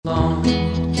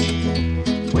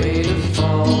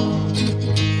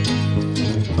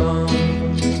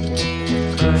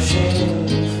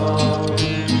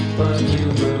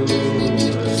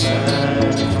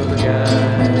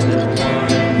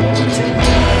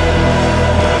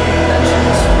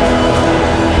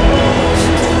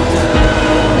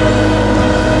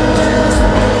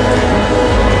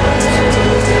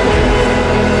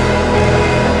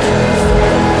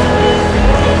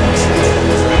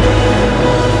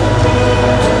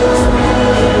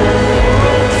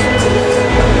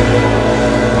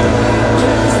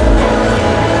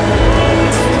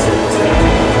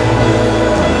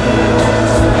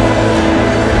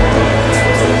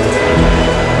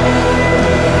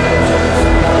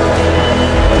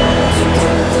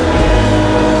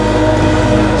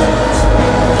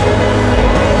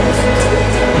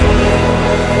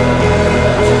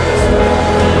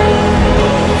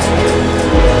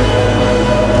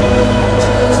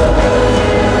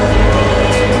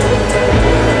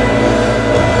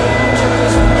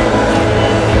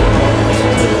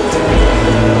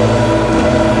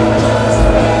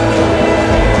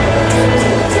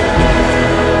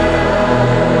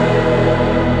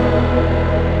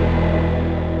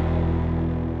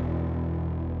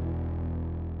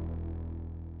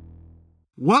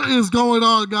What is going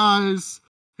on, guys?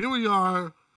 Here we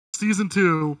are, Season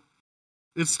 2.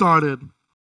 It started.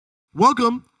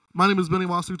 Welcome. My name is Benny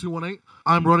Wasu218.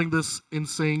 I'm running this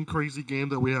insane, crazy game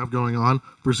that we have going on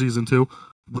for Season 2.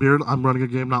 Weird, I'm running a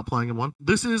game, not playing in one.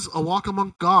 This is A Walk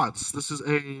Among Gods. This is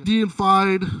a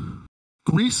deified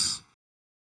Greece.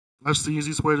 That's the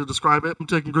easiest way to describe it. I'm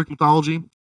taking Greek mythology,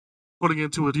 putting it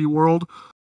into a D world,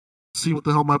 see what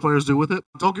the hell my players do with it.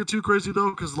 Don't get too crazy, though,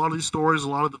 because a lot of these stories, a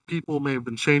lot of the people may have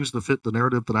been changed to fit the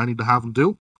narrative that I need to have them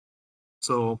do.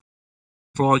 So,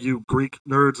 for all you Greek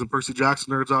nerds and Percy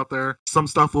Jackson nerds out there, some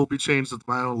stuff will be changed at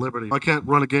my own liberty. I can't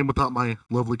run a game without my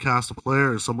lovely cast of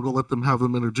players, so I'm going to let them have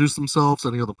them introduce themselves,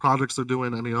 any other projects they're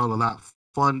doing, any other that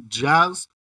fun jazz.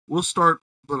 We'll start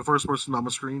with the first person on my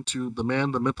screen to the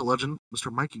man, the myth, the legend,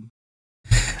 Mr. Mikey.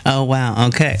 Oh, wow.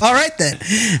 Okay. All right, then.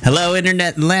 Hello,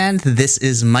 Internet land. This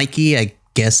is Mikey, I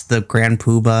guess the Grand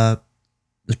Poobah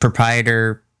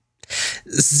proprietor.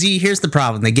 See, here's the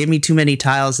problem. They gave me too many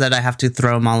tiles that I have to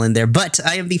throw them all in there. But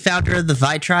I am the founder of the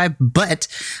Vi Tribe, but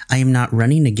I am not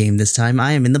running a game this time.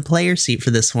 I am in the player seat for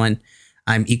this one.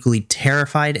 I'm equally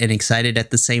terrified and excited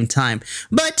at the same time.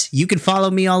 But you can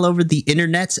follow me all over the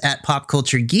internets at Pop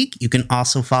Culture Geek. You can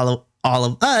also follow all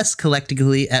of us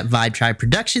collectively at Vibe Tribe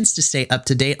Productions to stay up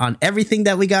to date on everything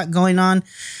that we got going on.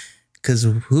 Because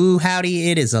whoo howdy,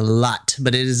 it is a lot,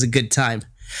 but it is a good time.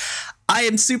 I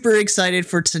am super excited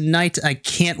for tonight. I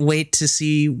can't wait to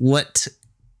see what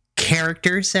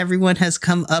characters everyone has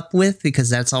come up with, because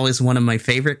that's always one of my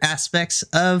favorite aspects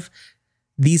of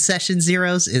these Session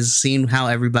Zeros, is seeing how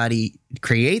everybody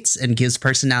creates and gives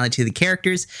personality to the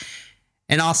characters,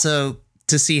 and also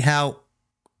to see how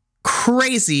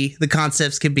crazy the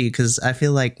concepts can be, because I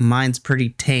feel like mine's pretty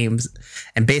tame,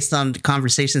 and based on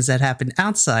conversations that happened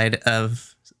outside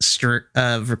of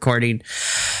recording,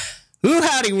 ooh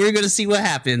howdy, we're going to see what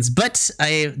happens. But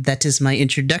that is my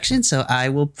introduction, so I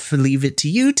will leave it to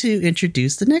you to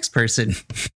introduce the next person.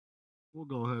 We'll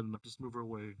go ahead and just move our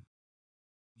way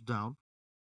down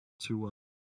to,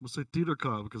 let's say Theater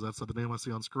Cub, because that's the name I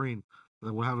see on screen. And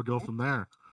then we'll have it go from there.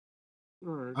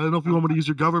 Sure. I don't know if you want me to use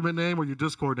your government name or your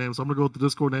Discord name, so I'm going to go with the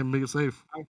Discord name and make it safe.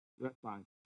 That's fine.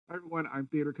 Hi, everyone. I'm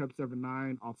Theater Cub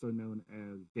 79, also known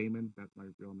as Damon. That's my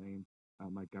real name,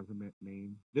 my government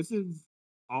name. This is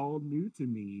all new to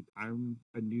me. I'm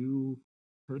a new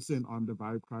person on the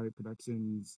Vibe Tribe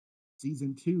Productions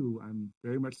Season 2. I'm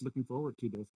very much looking forward to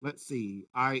this. Let's see.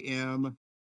 I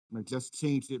just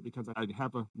changed it because I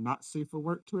have a not safe for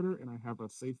work Twitter and I have a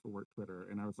safe for work Twitter.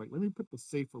 And I was like, let me put the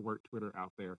safe for work Twitter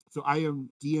out there. So I am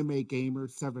DMA Gamer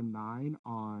 79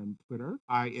 on Twitter.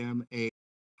 I am a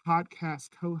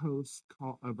podcast co-host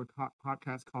of a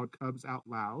podcast called Cubs Out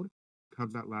Loud,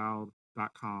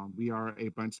 cubsoutloud.com. We are a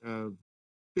bunch of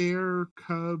bear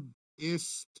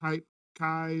cub-ish type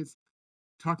guys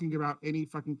talking about any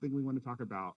fucking thing we want to talk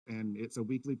about. And it's a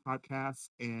weekly podcast,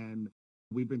 and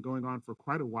we've been going on for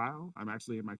quite a while. I'm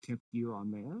actually in my 10th year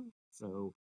on there.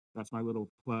 So that's my little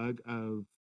plug of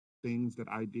things that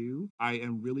I do. I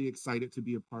am really excited to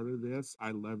be a part of this.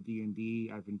 I love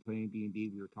D&D. I've been playing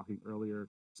D&D. We were talking earlier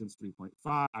since 3.5.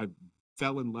 I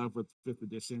fell in love with 5th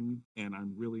edition, and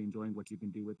I'm really enjoying what you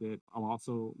can do with it. I'm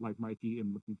also, like Mikey,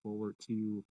 am looking forward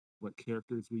to what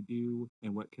characters we do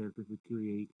and what characters we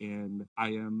create. And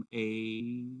I am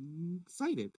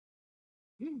excited.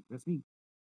 Yeah, that's me.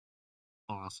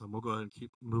 Awesome. We'll go ahead and keep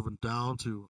moving down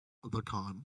to the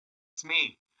con. It's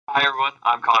me. Hi, everyone.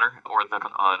 I'm Connor, or the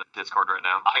on Discord right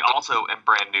now. I also am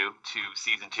brand new to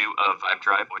Season 2 of Vibe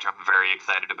Tribe, which I'm very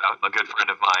excited about. A good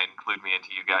friend of mine clued me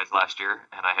into you guys last year,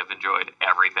 and I have enjoyed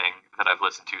everything that I've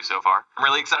listened to so far. I'm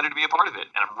really excited to be a part of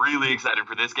it, and I'm really excited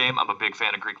for this game. I'm a big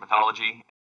fan of Greek mythology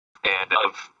and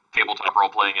of tabletop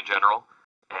role-playing in general.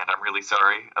 And I'm really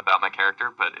sorry about my character,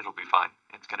 but it'll be fine.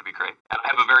 It's going to be great. And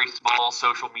I have a very small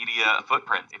social media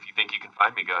footprint. If you think you can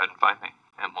find me, go ahead and find me.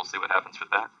 And we'll see what happens with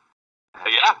that.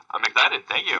 Yeah, I'm excited.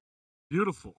 Thank you.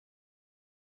 Beautiful.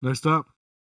 Next up,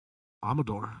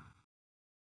 Amador.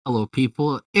 Hello,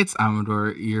 people. It's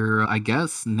Amador, your, I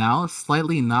guess, now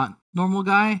slightly not normal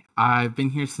guy. I've been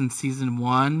here since Season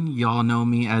 1. Y'all know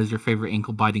me as your favorite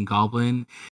ankle-biting goblin.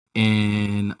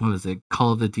 In,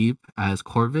 Call of the Deep as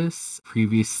Corvus,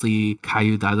 previously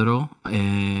Caio Dadaro,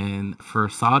 and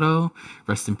Furisado,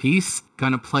 rest in peace.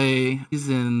 Gonna play, he's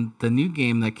in the new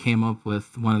game that came up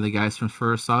with one of the guys from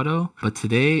Furisado, but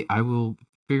today I will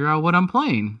figure out what I'm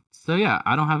playing. So yeah,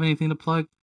 I don't have anything to plug.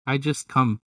 I just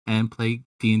come and play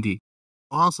D&D.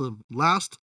 Awesome.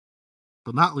 Last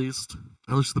but not least,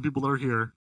 at least the people that are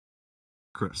here,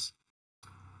 Chris.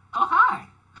 Oh, hi.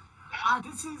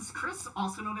 This is Chris,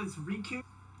 also known as Riku.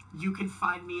 You can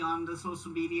find me on the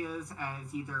social medias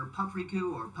as either Pup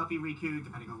Riku or Puppy Riku,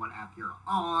 depending on what app you're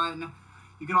on.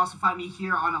 You can also find me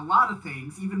here on a lot of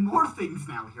things, even more things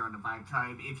now here on the Vibe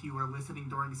Tribe. If you were listening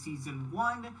during Season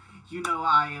 1, you know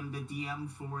I am the DM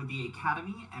for the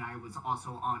Academy, and I was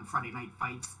also on Friday Night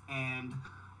Fights and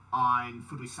on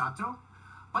Furusato.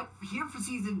 But here for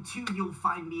Season 2, you'll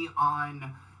find me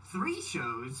on 3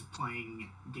 shows playing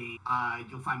games.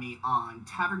 You'll find me on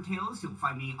Tavern Tales, you'll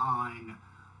find me on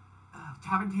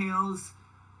Tavern Tales,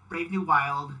 Brave New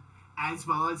Wild, as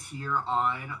well as here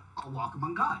on A Walk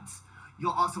Among Gods.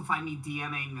 You'll also find me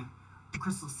DMing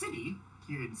Crystal City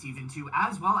here in Season 2,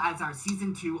 as well as our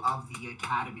Season 2 of the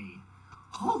Academy.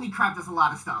 Holy crap, there's a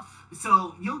lot of stuff.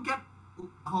 So you'll get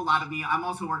a whole lot of me. I'm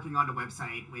also working on the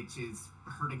website, which is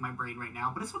hurting my brain right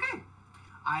now, but it's okay.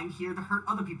 I'm here to hurt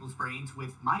other people's brains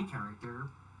with my character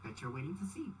that you're waiting to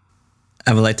see.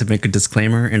 I would like to make a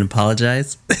disclaimer and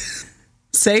apologize.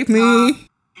 Save me!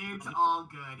 It's all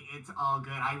good. It's all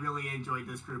good. I really enjoyed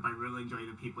this group. I really enjoy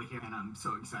the people here, and I'm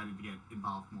so excited to get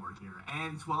involved more here,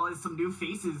 as well as some new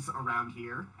faces around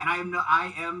here. And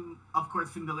I am of course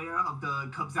familiar of the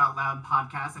Cubs Out Loud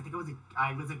podcast. I think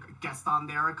I was a guest on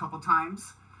there a couple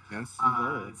times. Yes,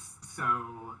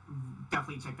 so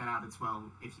definitely check that out as well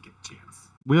if you get a chance.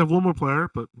 We have one more player,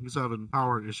 but he's having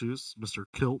power issues, Mr.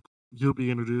 Kilt. He'll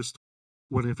be introduced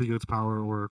when if he gets power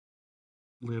or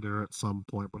later at some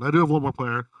point. But I do have one more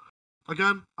player.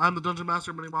 Again, I'm the Dungeon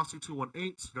Master,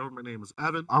 Minimasu218. Government name is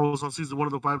Evan. I was on Season 1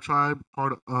 of the Vibe Tribe,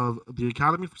 part of the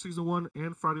Academy for Season 1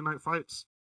 and Friday Night Fights.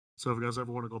 So if you guys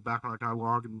ever want to go back on our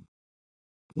catalog and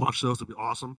watch those, it'd be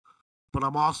awesome. But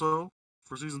I'm also,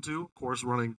 for Season 2, of course,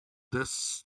 running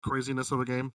this craziness of a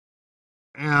game.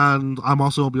 And I'm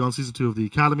also going to be on Season 2 of the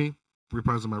Academy,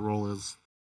 reprising my role as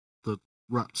the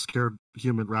scared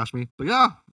human Rashmi. But yeah,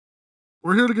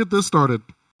 we're here to get this started.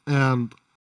 And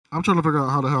I'm trying to figure out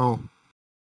how the hell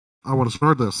I want to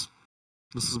start this.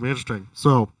 This is interesting.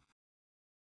 So,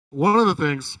 one of the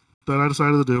things that I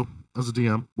decided to do as a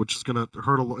DM, which is going to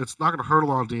hurt it's not going to hurt a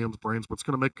lot of DMs' brains, but it's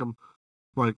going to make them,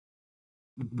 like,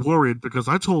 worried, because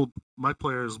I told my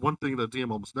players one thing that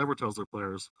DM almost never tells their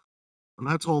players, and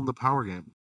I told them the power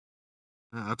game.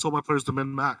 I told my players to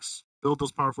min-max, build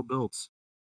those powerful builds.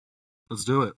 Let's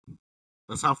do it.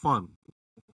 Let's have fun.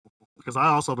 Because I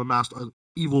also have amassed an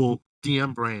evil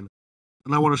DM brain,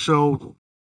 and I want to show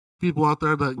people out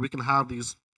there that we can have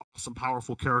these awesome,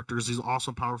 powerful characters, these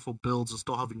awesome, powerful builds, and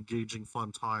still have engaging,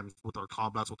 fun times with our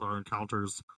combats, with our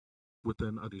encounters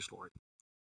within a D story.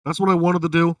 That's what I wanted to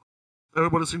do.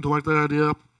 Everybody seemed to like that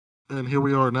idea, and here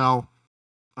we are now.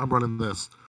 I'm running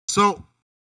this. So, a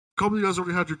couple of you guys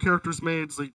already had your characters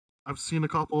made. So I've seen a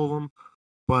couple of them,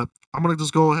 but I'm going to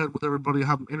just go ahead with everybody,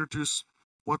 have them introduce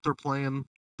what they're playing,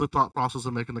 the thought process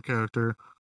of making the character,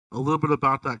 a little bit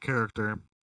about that character,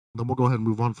 then we'll go ahead and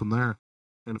move on from there.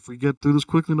 And if we get through this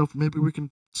quickly enough, maybe we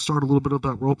can start a little bit of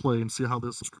that roleplay and see how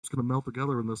this script's going to melt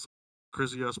together in this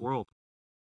crazy-ass world.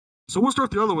 So we'll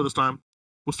start the other way this time.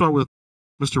 We'll start with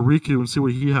Mr. Riku and see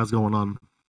what he has going on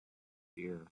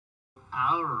here.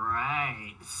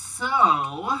 Alright,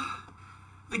 so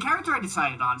the character I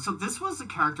decided on, so this was a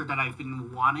character that I've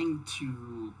been wanting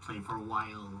to play for a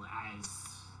while as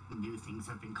new things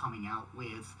have been coming out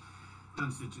with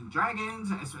Dungeons &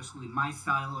 Dragons, especially my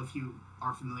style. If you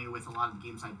are familiar with a lot of the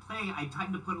games I play, I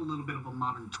tend to put a little bit of a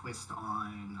modern twist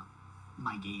on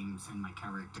my games and my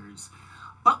characters.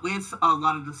 But with a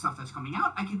lot of the stuff that's coming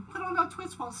out, I can put on that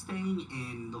twist while staying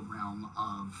in the realm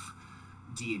of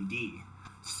D&D.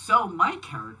 So my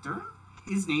character,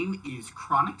 his name is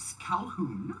Kronix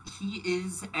Calhoun. He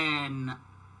is an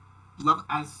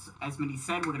as many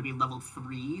said, we're going to be level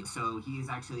 3, so he is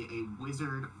actually a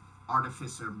Wizard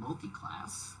Artificer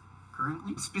multi-class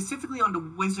currently. Specifically on the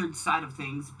wizard side of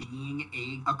things, being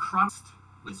a Kronix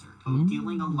wizard. So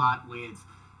dealing a lot with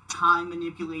time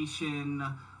manipulation,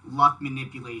 luck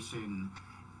manipulation,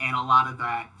 and a lot of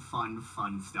that fun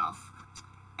stuff.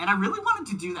 And I really wanted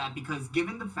to do that because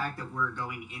given the fact that we're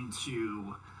going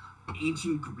into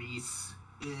ancient Greece,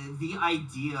 the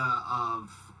idea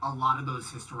of a lot of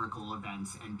those historical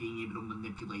events and being able to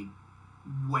manipulate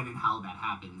when and how that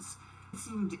happens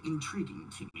seemed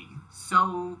intriguing to me.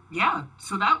 So, yeah,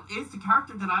 so that is the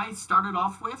character that I started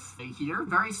off with here.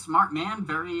 Very smart man,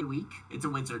 very weak. It's a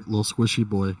wizard. Little squishy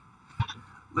boy.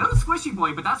 Little squishy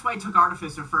boy, but that's why I took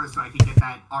Artificer first, so I could get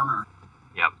that armor.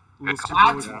 Yep. Little Good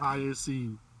squishy boy with call. high AC.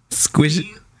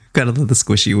 Squishy. Gotta love the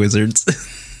squishy wizards.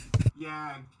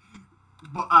 Yeah.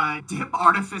 Dip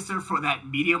Artificer for that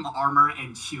medium armor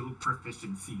and shield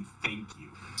proficiency. Thank you.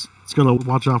 It's gotta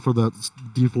watch out for that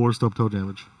D4 stub toe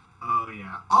damage. Oh,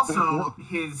 yeah. Also,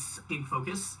 his main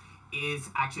focus is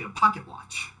actually a pocket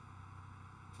watch.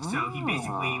 So he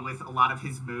basically, with a lot of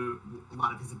his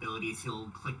abilities, he'll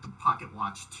click the pocket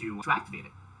watch to activate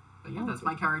it. But yeah, that's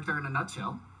my character in a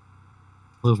nutshell.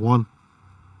 There's one.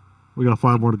 We got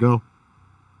 5 more to go.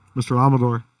 Mr.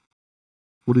 Amador,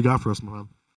 what do you got for us, my man?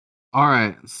 All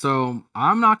right, so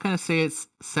I'm not going to say it's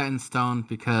set in stone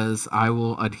because I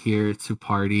will adhere to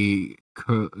party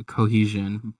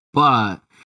cohesion. But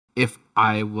if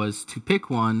I was to pick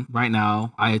one right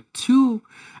now, I had 2.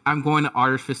 I'm going to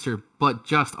Artificer, but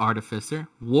just Artificer.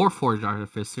 Warforged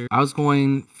Artificer. I was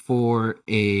going for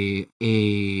an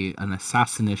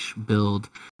assassinish build.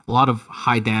 A lot of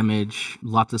high damage,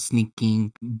 lots of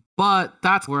sneaking, but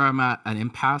that's where I'm at an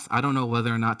impasse. I don't know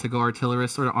whether or not to go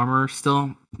Artillerist or Armorer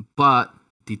still, but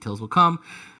details will come.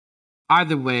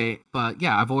 Either way, but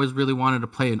yeah, I've always really wanted to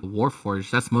play a Warforged.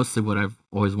 That's mostly what I've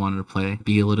always wanted to play.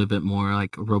 Be a little bit more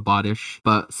like robotish.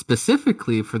 But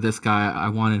specifically for this guy, I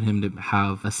wanted him to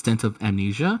have a stint of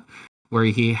amnesia, where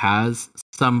he has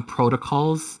some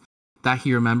protocols that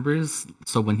he remembers.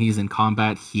 So when he's in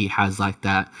combat, he has like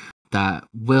that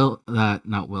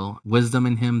wisdom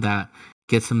in him that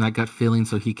gets him that gut feeling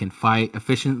so he can fight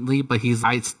efficiently. But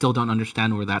I still don't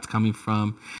understand where that's coming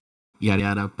from. Yada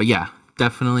yada. But yeah,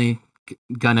 definitely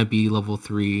gonna be level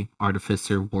 3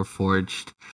 Artificer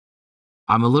Warforged.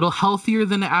 I'm a little healthier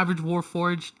than the average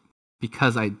Warforged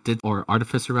because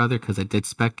Artificer rather, because I did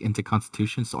spec into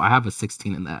Constitution, so I have a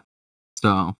 16 in that.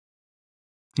 So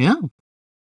yeah.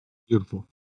 Beautiful.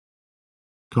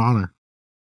 Connor.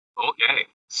 Okay,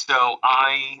 so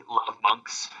I love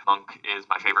monks. Monk is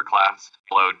my favorite class.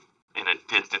 Followed in a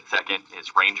distant second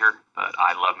is Ranger, but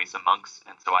I love me some monks,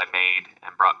 and so I made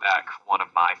and brought back one of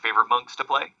my favorite monks to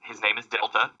play. His name is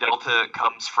Delta. Delta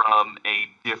comes from a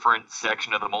different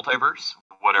section of the multiverse.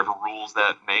 Whatever rules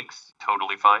that makes,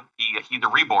 totally fine. He's a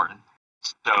Reborn,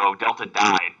 so Delta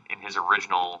died in his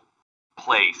original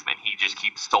place, and he just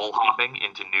keeps soul hopping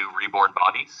into new Reborn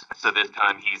bodies. So this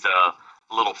time he's a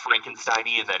little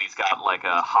Frankenstein-y in that he's got like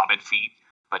a hobbit feet,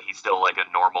 but he's still like a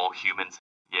normal human.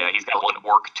 Yeah, he's got one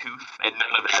orc tooth, and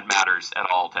none of that matters at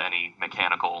all to any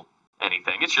mechanical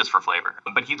anything. It's just for flavor.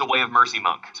 But he's a Way of Mercy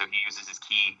monk, so he uses his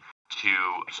key to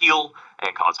heal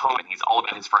and cause harm, and he's all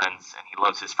about his friends, and he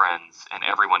loves his friends, and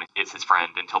everyone is his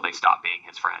friend until they stop being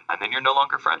his friend. And then you're no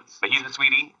longer friends. But he's a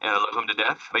sweetie, and I love him to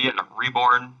death. But yeah,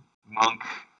 Reborn, monk,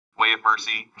 Way of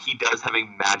Mercy. He does have a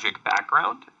magic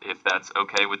background, if that's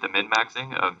okay with the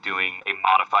min-maxing, of doing a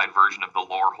modified version of the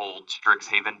Lorehold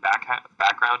Strixhaven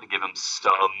background to give him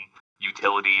some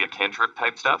utility, a cantrip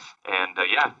type stuff. And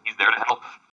yeah, he's there to help.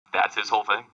 That's his whole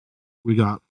thing.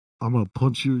 I'm going to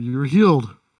punch you. You're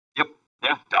healed. Yep.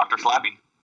 Yeah, Dr. Slappy.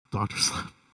 Dr.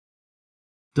 Slappy.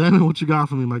 Damon, what you got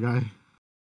for me, my guy?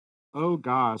 Oh,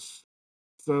 gosh.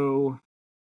 So,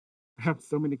 I have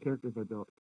so many characters I built.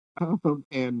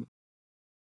 And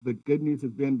the good news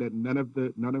has been that none of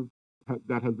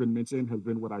that has been mentioned has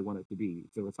been what I want it to be.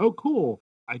 So it's cool.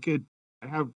 I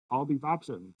have all these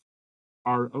options.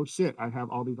 Or oh shit, I have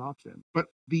all these options. But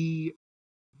the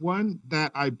one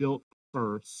that I built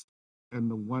first, and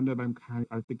the one that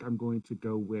I think I'm going to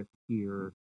go with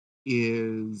here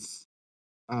is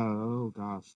oh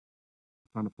gosh,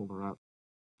 I'm trying to pull her up.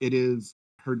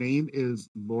 Her name is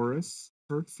Lhoris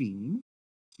Perphine.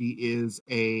 She is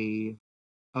a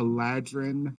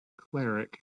Eladrin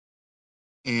Cleric,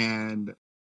 and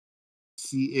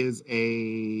she is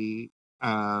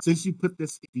since you put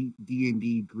this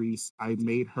D&D grease, I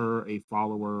made her a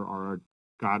follower or a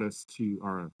goddess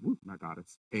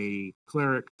a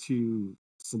cleric to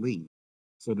Selene,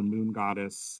 so the moon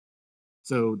goddess.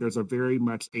 So there's a very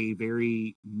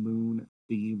moon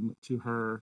theme to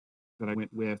her that I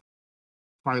went with.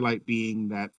 Twilight being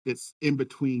that it's in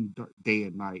between day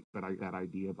and night, but that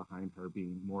idea behind her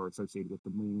being more associated with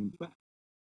the moon. But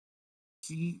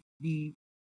the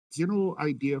general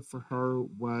idea for her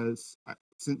was,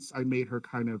 since I made her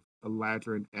kind of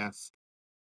Eladrin-esque,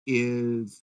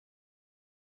 is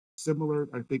similar,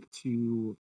 I think,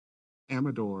 to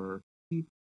Amador. She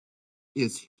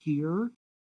is here,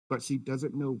 but she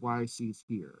doesn't know why she's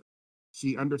here.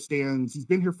 She understands, she's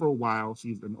been here for a while,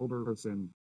 she's an older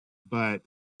person, but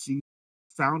she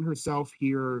found herself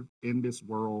here in this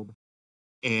world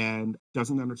and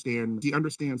doesn't understand. She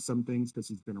understands some things because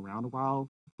she's been around a while,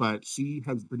 but she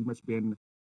has pretty much been.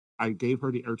 I gave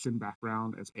her the urchin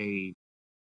background as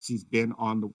she's been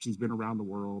around the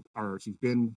world, or she's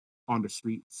been on the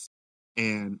streets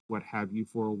and what have you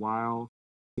for a while,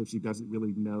 so she doesn't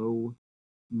really know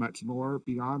much more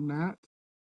beyond that.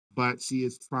 But she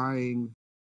is trying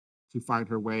to find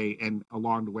her way, and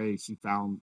along the way she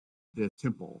found the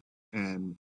temple,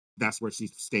 and that's where she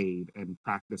stayed and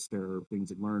practiced their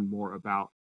things and learned more about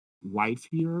life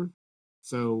here.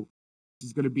 So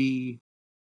she's going to be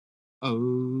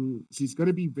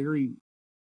very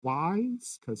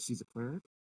wise because she's a cleric,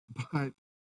 but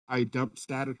I dump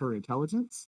statted her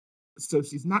intelligence. So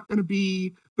she's not going to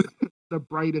be the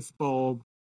brightest bulb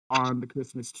on the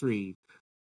Christmas tree,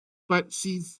 but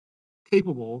she's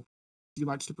capable. She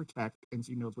likes to protect and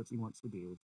she knows what she wants to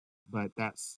do. But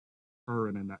that's her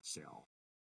in a nutshell.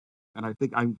 And I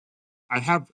think I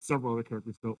have several other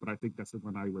characters built, but I think that's the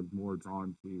one I was more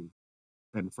drawn to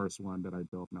than the first one that I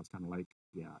built. And I was kind of like,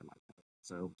 yeah, I like that.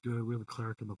 So Good, we have a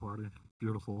cleric in the party.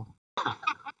 Beautiful.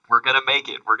 We're gonna make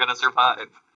it. We're gonna survive.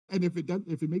 and if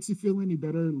it makes you feel any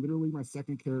better, literally my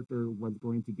second character was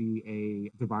going to be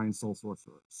a divine soul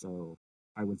sorcerer. So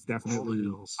I was definitely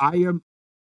Deals.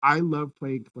 I love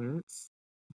playing clerics,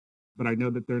 but I know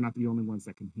that they're not the only ones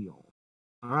that can heal.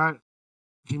 All right.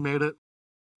 He made it.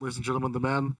 Ladies and gentlemen, the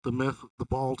man, the myth, the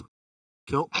bald,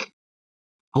 Kilt.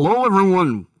 Hello,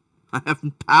 everyone. I have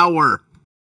power.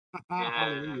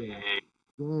 Hallelujah. Yay.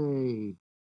 Yay.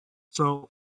 So,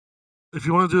 if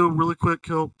you want to do a really quick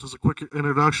Kilt, just a quick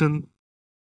introduction,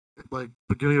 like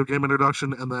beginning of game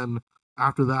introduction, and then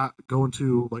after that, go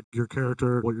into like your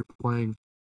character, what you're playing,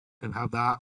 and have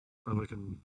that, and we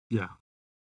can, yeah.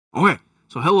 Okay,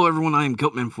 so hello, everyone. I am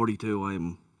Kiltman42. I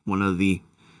am one of the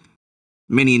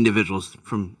many individuals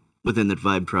from within the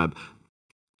Vibe Tribe.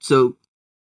 So,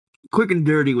 quick and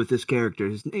dirty with this character.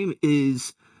 His name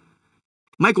is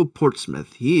Michael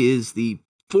Portsmith. He is the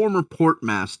former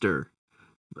portmaster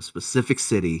of a specific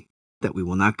city that we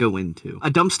will not go into. I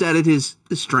dump statted his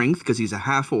strength because he's a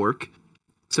half orc.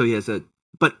 So he has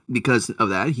but because of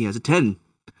that, he has a 10.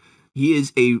 He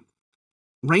is a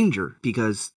ranger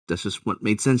because that's just what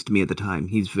made sense to me at the time.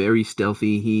 He's very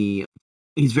stealthy.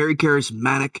 He's very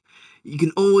charismatic. You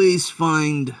can always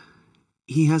find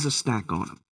he has a stack on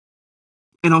him.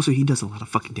 And also he does a lot of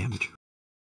fucking damage.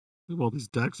 Look at all these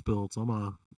dex builds. A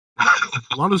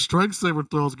lot of strength saver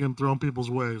throws getting thrown people's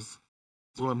ways.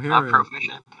 That's what I'm I'm hearing.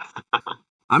 proficient.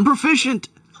 I'm proficient.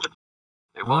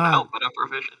 It won't help, but I'm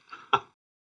proficient.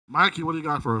 Mikey, what do you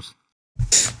got for us?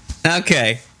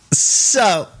 Okay,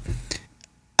 so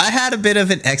I had a bit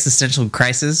of an existential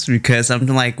crisis because I'm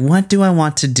like, what do I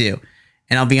want to do?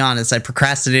 And I'll be honest, I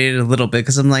procrastinated a little bit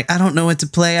because I'm like, I don't know what to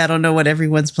play. I don't know what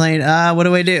everyone's playing. What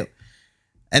do I do?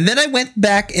 And then I went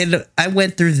back and I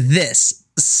went through this.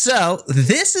 So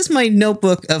this is my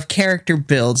notebook of character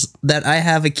builds that I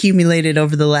have accumulated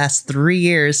over the last 3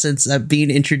 years since I've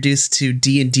been introduced to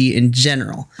D&D in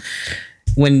general.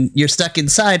 When you're stuck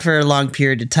inside for a long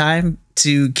period of time,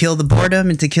 to kill the boredom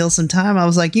and to kill some time, I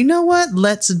was like, you know what?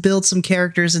 Let's build some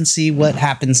characters and see what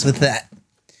happens with that.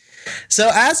 So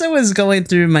as I was going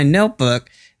through my notebook,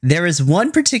 there is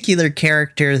one particular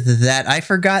character that I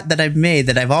forgot that I've made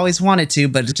that I've always wanted to,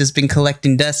 but it's just been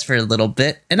collecting dust for a little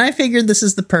bit, and I figured this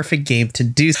is the perfect game to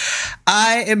do.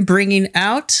 I am bringing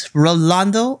out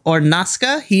Rolando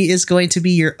Ornasca. He is going to be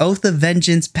your Oath of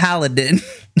Vengeance Paladin.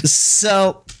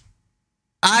 So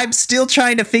I'm still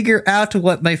trying to figure out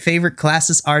what my favorite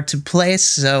classes are to play.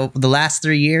 So the last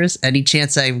 3 years, any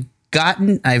chance I've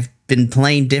gotten, I've been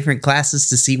playing different classes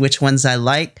to see which ones I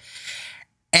like.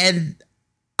 And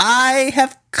I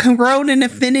have grown an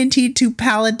affinity to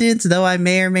paladins, though I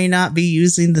may or may not be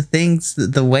using the things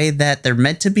the way that they're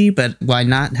meant to be, but why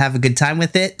not have a good time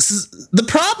with it? The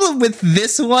problem with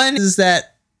this one is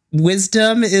that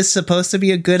wisdom is supposed to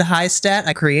be a good high stat.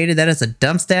 I created that as a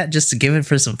dump stat just to give it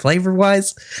for some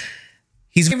flavor-wise.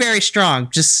 He's very strong,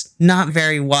 just not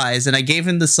very wise, and I gave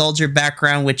him the soldier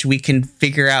background, which we can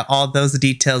figure out all those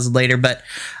details later, but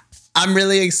I'm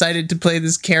really excited to play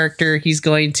this character. He's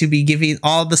going to be giving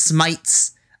all the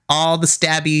smites, all the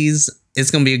stabbies.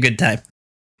 It's going to be a good time.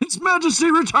 His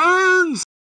Majesty returns!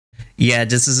 Yeah,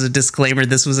 just as a disclaimer,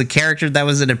 this was a character that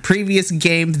was in a previous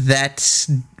game that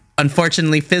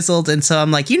unfortunately fizzled, and so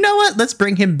I'm like, you know what? Let's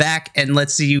bring him back and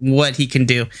let's see what he can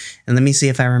do. And let me see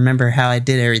if I remember how I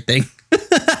did everything.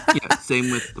 Yeah, same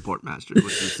with the Portmaster. It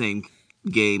was the same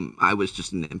game. I was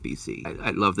just an NPC.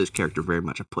 I love this character very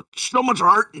much. I put so much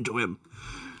heart into him.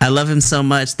 I love him so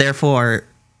much, therefore,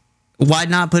 why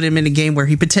not put him in a game where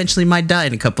he potentially might die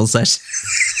in a couple sessions?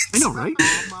 I know, right?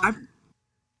 I'm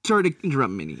sorry to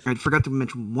interrupt, Minnie. I forgot to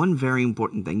mention one very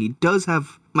important thing. He does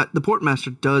have, the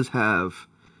Portmaster does have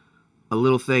a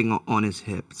little thing on his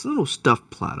hip. It's a little stuffed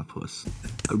platypus.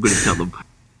 I'm going to tell them.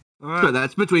 All right. So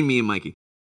that's between me and Mikey.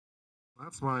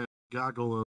 That's my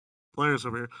gaggle of players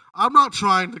over here. I'm not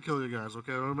trying to kill you guys,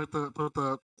 okay? I'm going to put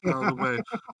that out of the way.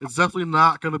 It's definitely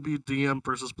not going to be DM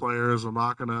versus players. I'm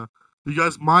not going to... You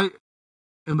guys might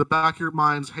in the back of your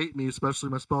minds hate me, especially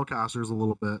my spellcasters, a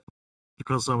little bit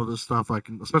because some of this stuff I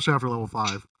can, especially after level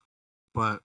 5.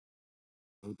 But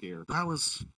Oh dear. I'm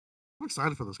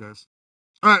excited for this, guys.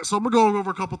 All right, so I'm gonna go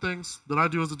over a couple things that I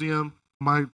do as a DM.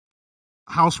 My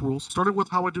house rules, starting with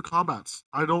how I do combats.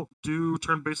 I don't do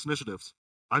turn-based initiatives.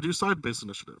 I do side-based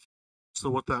initiative. So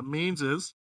what that means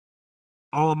is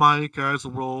all of my guys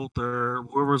will roll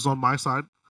whoever's on my side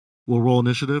will roll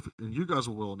initiative, and you guys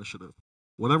will roll initiative.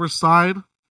 Whatever side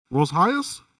rolls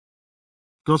highest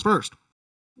goes first.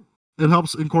 It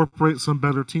helps incorporate some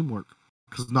better teamwork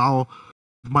because now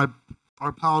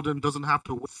our paladin doesn't have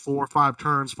to wait 4 or 5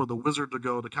 turns for the wizard to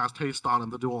go to cast haste on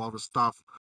him to do all of his stuff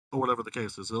or whatever the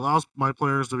case is. It allows my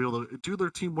players to be able to do their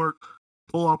teamwork,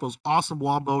 pull off those awesome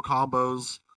wombo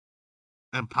combos,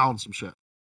 and pound some shit.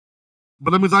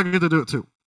 But that means I get to do it too.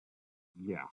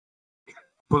 Yeah.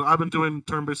 But I've been doing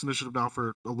turn-based initiative now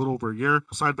for a little over a year,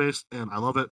 side-based, and I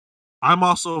love it. I'm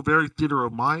also very theater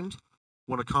of mind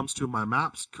when it comes to my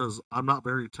maps because I'm not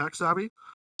very tech-savvy,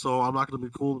 so I'm not going to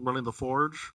be cool running the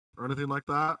Forge or anything like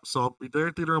that. So I'll be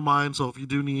very theater of mind, so if you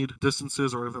do need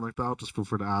distances or anything like that, just feel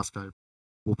free to ask. I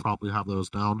will probably have those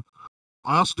down.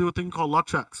 I also do a thing called luck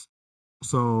checks.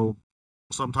 So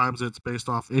sometimes it's based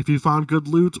off if you found good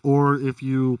loot or if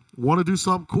you want to do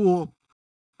something cool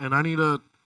and I need a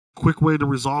quick way to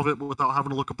resolve it without having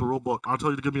to look up the rule book. I'll tell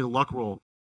you to give me a luck roll.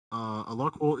 A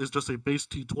luck roll is just a base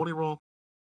T20 roll.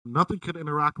 Nothing can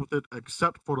interact with it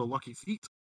except for the lucky feat.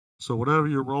 So whatever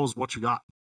your roll is what you got.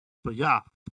 But yeah,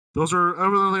 those are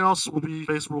everything else will be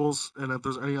base rules. And if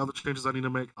there's any other changes I need to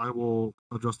make, I will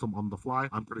adjust them on the fly.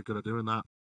 I'm pretty good at doing that.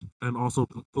 And also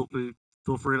feel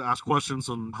free to ask questions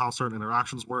on how certain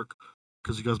interactions work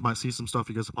because you guys might see some stuff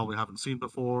you guys probably haven't seen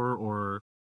before, or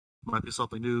might be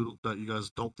something new that you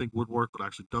guys don't think would work but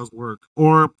actually does work.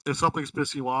 Or if something's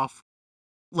pissing you off,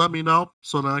 let me know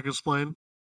so that I can explain,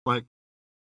 like,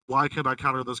 why can't I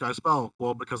counter this guy's spell?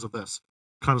 Well, because of this.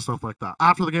 Kind of stuff like that.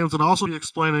 After the games, and I'll also be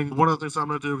explaining one of the things I'm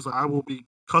going to do is I will be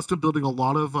custom building a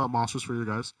lot of monsters for you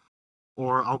guys,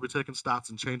 or I'll be taking stats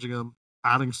and changing them,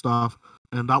 adding stuff,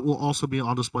 and that will also be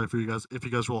on display for you guys if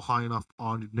you guys roll high enough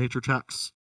on nature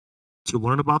checks to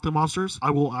learn about the monsters.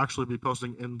 I will actually be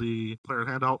posting in the player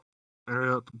handout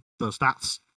area the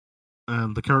stats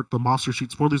and the monster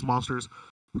sheets for these monsters,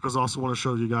 because I also want to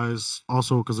show you guys,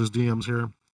 also because there's DMs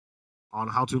here, on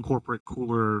how to incorporate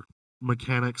cooler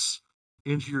mechanics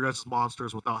into your guys'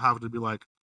 monsters without having to be like,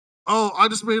 oh, I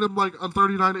just made him like a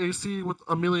 39 AC with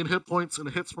a million hit points and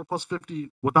hits for plus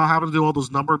 50 without having to do all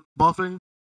those number buffing.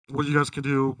 What you guys can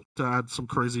do to add some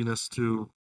craziness to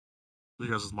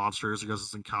you guys' monsters, you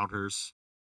guys' encounters.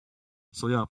 So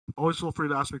yeah, always feel free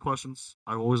to ask me questions.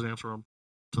 I will always answer them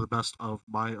to the best of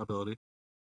my ability.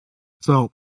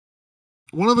 So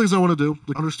one of the things I want to do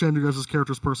to understand you guys'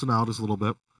 characters' personalities a little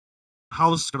bit,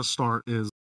 how this is going to start is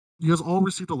you guys all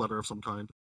received a letter of some kind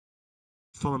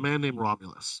from a man named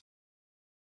Romulus.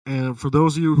 And for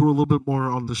those of you who are a little bit more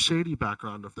on the shady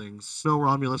background of things,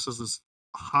 Romulus is this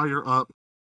higher up,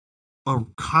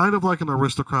 kind of like an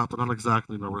aristocrat, but not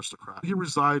exactly an aristocrat. He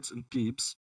resides in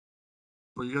Thebes.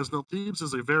 But you guys know Thebes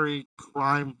is a very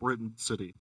crime-ridden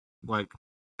city. Like,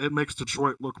 it makes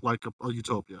Detroit look like a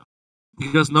utopia.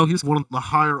 You guys know he's one of the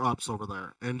higher-ups over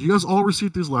there. And you guys all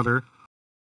received this letter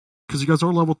because you guys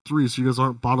are level 3, so you guys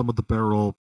aren't bottom of the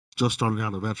barrel just starting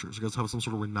out adventures. You guys have some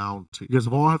sort of renown to you. You guys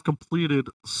have all have completed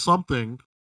something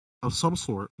of some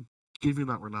sort, giving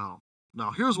that renown.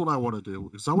 Now, here's what I want to do,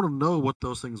 is I want to know what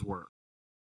those things were.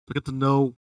 To get to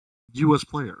know you as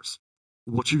players.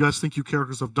 What you guys think you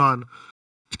characters have done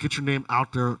to get your name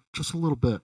out there just a little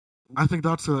bit. I think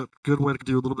that's a good way to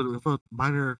do a little bit of a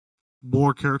minor,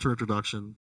 more character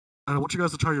introduction. And I want you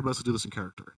guys to try your best to do this in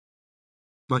character.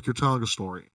 Like you're telling a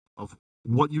story of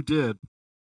what you did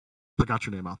that got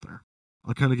your name out there.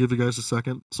 I'll kind of give you guys a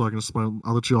second so I can explain.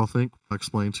 I'll let you all think. I'll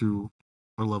explain to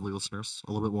our lovely listeners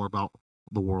a little bit more about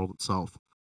the world itself.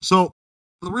 So,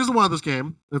 the reason why this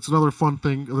game, it's another fun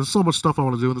thing. There's so much stuff I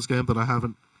want to do in this game that I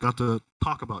haven't got to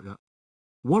talk about yet.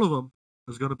 One of them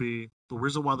is going to be the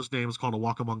reason why this game is called A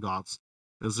Walk Among Gods.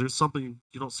 Is there's something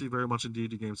you don't see very much in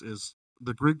D&D games is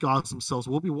the Greek gods themselves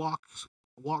will be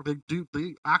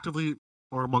they actively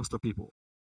are amongst the people.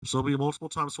 So there'll be multiple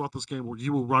times throughout this game where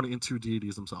you will run into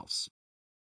deities themselves.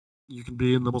 You can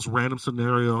be in the most random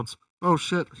scenarios. Oh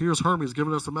shit, here's Hermes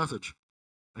giving us a message.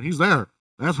 And he's there.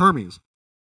 That's Hermes.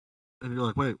 And you're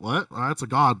like, wait, what? That's a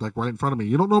god like right in front of me.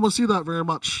 You don't normally see that very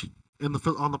much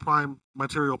on the prime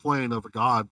material plane of a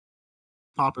god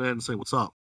pop in and say, what's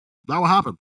up? That will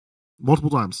happen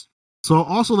multiple times. So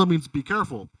also that means be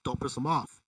careful. Don't piss them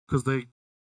off. Because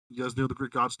you guys knew the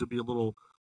Greek gods to be a little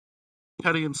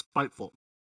petty and spiteful.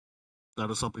 That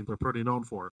is something they're pretty known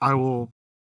for.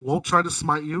 Won't try to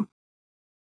smite you,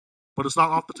 but it's not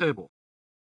off the table.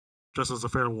 Just as a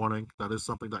fair warning, that is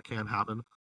something that can happen,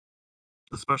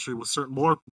 especially with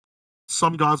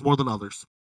some gods more than others.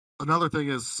 Another thing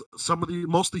is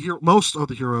most of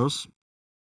the heroes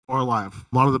are alive.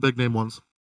 A lot of the big name ones,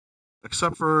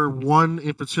 except for one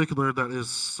in particular that is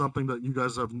something that you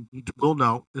guys will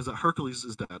know, is that Hercules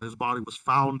is dead. His body was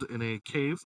found in a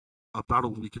cave about a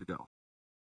week ago.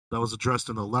 That was addressed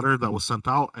in a letter that was sent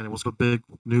out, and it was a big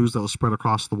news that was spread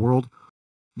across the world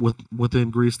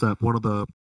within Greece that one of the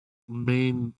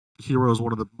main heroes,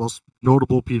 one of the most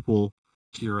notable people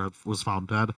here was found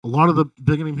dead. A lot of the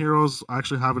big name heroes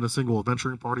actually having a single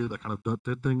adventuring party that kind of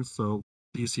did things. So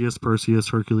Theseus, Perseus,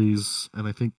 Hercules, and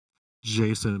I think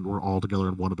Jason were all together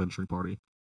in one adventuring party.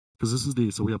 Because this is D,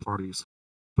 so we have parties.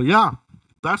 But yeah,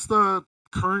 that's the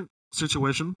current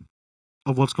situation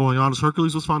of what's going on. Is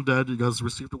Hercules was found dead. You guys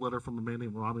received a letter from a man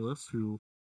named Romulus who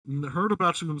heard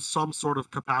about you in some sort of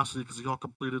capacity because y'all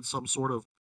completed some sort of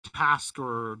task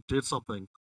or did something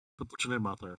to put your name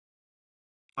out there.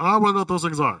 And I want to know what those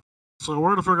things are. So we're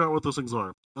going to figure out what those things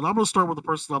are. And I'm going to start with the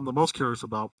person I'm the most curious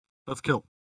about. That's Kilt.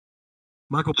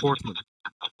 Michael Portsmith.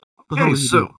 Okay,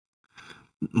 so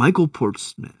Michael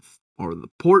Portsmith, or the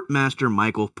Portmaster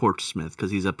Michael Portsmith, because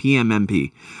he's a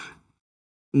PMMP.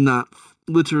 Not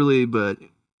literally, but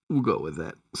we'll go with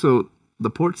that. So the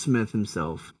Portsmith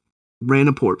himself ran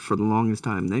a port for the longest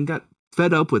time, then got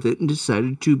fed up with it and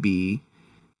decided to be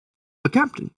a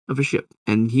captain of a ship.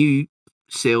 And he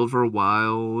sailed for a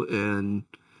while and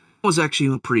was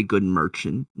actually a pretty good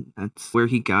merchant. That's where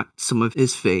he got some of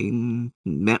his fame.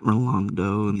 Met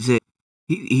Rolando.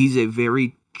 He's a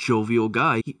very jovial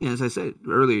guy. As I said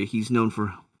earlier, he's known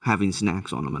for having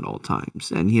snacks on him at all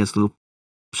times. And he has little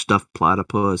stuffed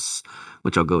platypus,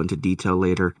 which I'll go into detail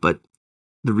later. But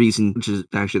the reason, which is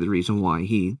actually the reason why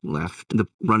he left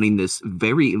running this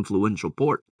very influential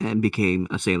port and became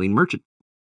a sailing merchant.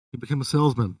 He became a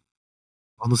salesman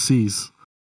on the seas.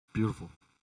 Beautiful.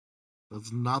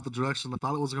 That's not the direction I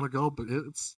thought it was going to go, but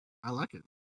I like it.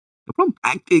 No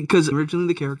problem. Because originally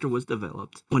the character was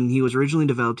developed. When he was originally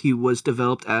developed, he was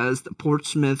developed as the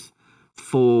Portsmouth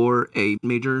for a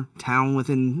major town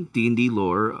within D&D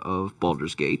lore of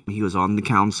Baldur's Gate. He was on the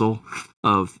council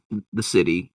of the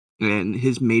city, and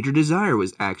his major desire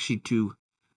was actually to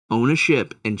own a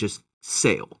ship and just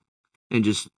sail. And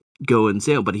just go and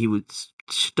sail, but he was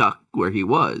stuck where he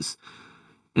was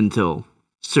until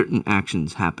certain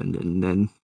actions happened, and then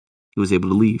he was able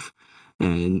to leave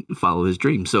and follow his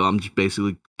dream. So I'm just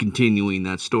basically continuing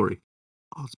that story.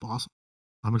 Oh, it's awesome.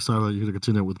 I'm excited that you're going to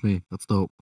continue it with me. That's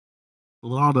dope.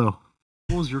 Rolando,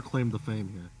 what was your claim to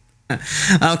fame here?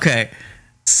 Okay,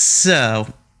 so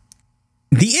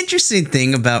the interesting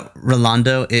thing about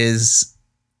Rolando is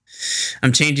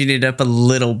I'm changing it up a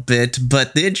little bit,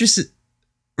 but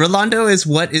Rolando is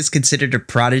what is considered a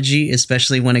prodigy,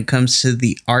 especially when it comes to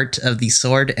the art of the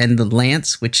sword and the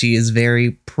lance, which he is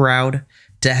very proud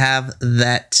to have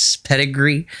that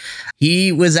pedigree.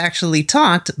 He was actually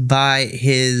taught by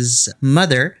his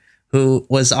mother, who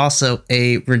was also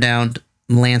a renowned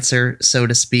lancer, so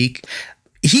to speak.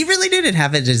 He really didn't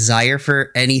have a desire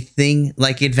for anything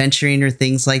like adventuring or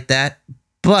things like that,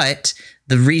 but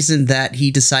the reason that he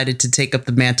decided to take up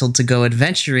the mantle to go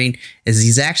adventuring is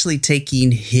he's actually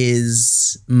taking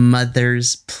his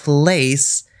mother's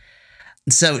place.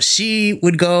 So she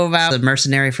would go about the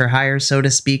mercenary for hire, so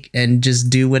to speak, and just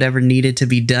do whatever needed to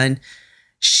be done.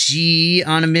 She,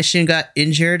 on a mission, got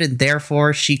injured, and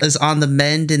therefore she is on the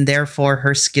mend, and therefore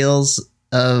her skills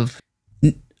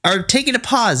are taking a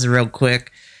pause real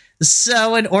quick.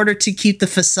 So in order to keep the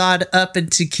facade up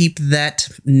and to keep that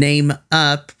name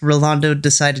up, Rolando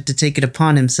decided to take it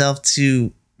upon himself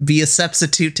to be a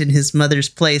substitute in his mother's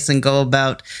place and go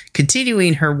about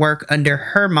continuing her work under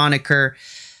her moniker.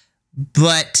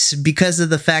 But because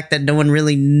of the fact that no one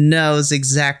really knows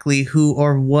exactly who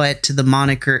or what the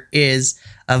moniker is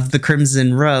of the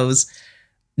Crimson Rose,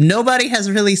 nobody has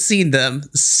really seen them.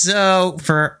 So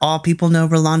for all people know,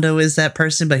 Rolando is that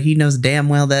person, but he knows damn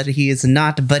well that he is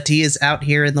not. But he is out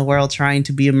here in the world trying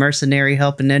to be a mercenary,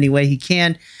 helping any way he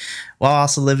can, while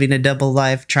also living a double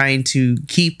life, trying to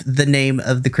keep the name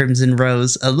of the Crimson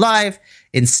Rose alive,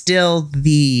 instill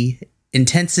the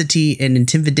intensity and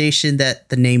intimidation that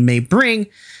the name may bring,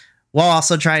 while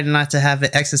also trying not to have an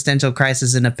existential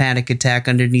crisis and a panic attack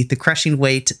underneath the crushing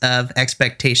weight of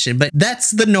expectation. But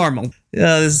that's the normal.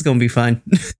 This is going to be fun.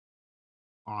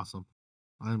 Awesome.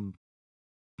 I'm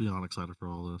beyond excited for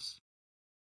all this.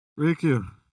 Riku,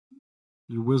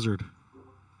 you wizard.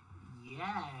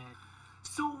 Yeah.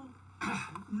 So,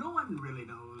 no one really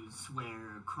knows knows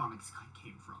where Kronix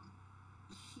came from.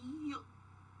 He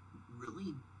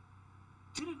really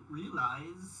didn't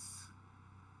realize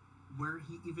where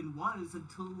he even was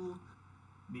until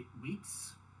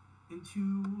weeks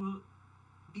into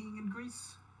being in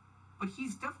Greece. But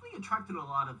he's definitely attracted a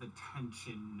lot of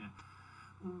attention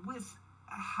with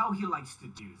how he likes to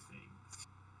do things.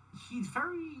 He's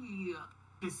very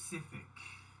specific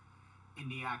in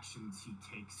the actions he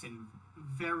takes and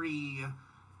very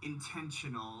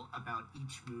intentional about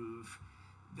each move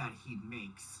that he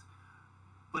makes.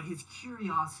 But his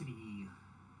curiosity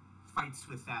fights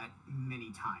with that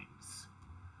many times.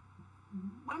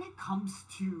 When it comes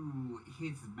to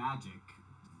his magic,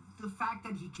 the fact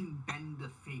that he can bend the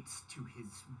fates to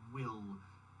his will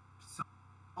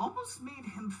almost made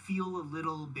him feel a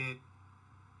little bit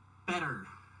better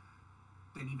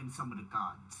than even some of the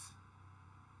gods.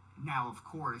 Now, of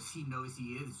course, he knows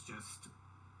he is just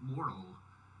mortal,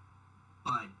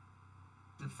 but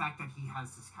the fact that he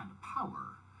has this kind of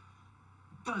power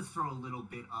does throw a little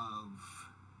bit of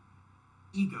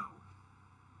ego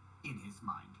in his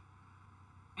mind.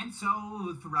 And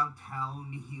so, throughout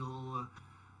town, he'll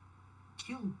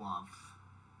kill off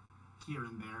here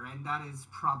and there, and that is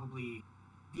probably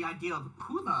the idea of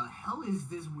who the hell is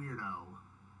this weirdo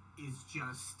is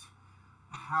just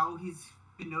how he's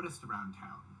been noticed around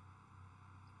town.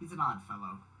 He's an odd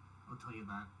fellow, I'll tell you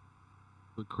that.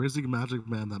 The crazy magic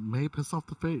man that may piss off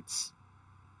the fates.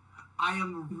 I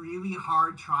am really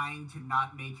hard trying to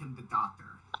not make him the doctor.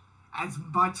 As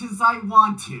much as I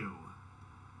want to,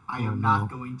 I am not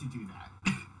going to do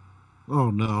that. Oh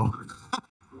no.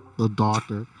 The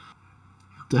doctor.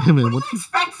 Damon, what do you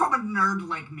expect from a nerd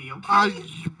like me, okay?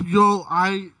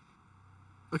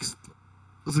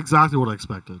 That's exactly what I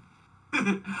expected.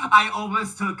 I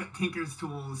almost took Tinker's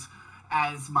Tools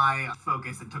as my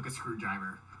focus and took a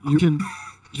screwdriver.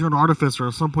 You're an artificer.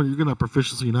 At some point, you're going to have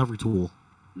proficiency in every tool.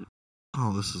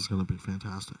 Oh, this is going to be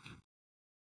fantastic.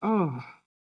 Oh,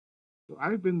 so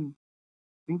I've been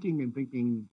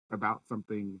thinking about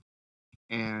something,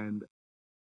 and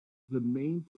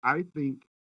I think,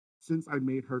 since I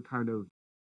made her kind of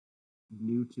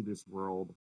new to this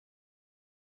world,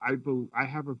 I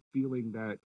have a feeling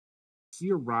that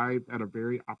she arrived at a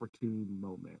very opportune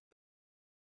moment.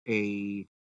 A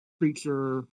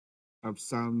creature of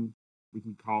some, we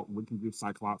can do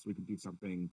Cyclops, we can do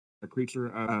something. A creature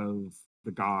of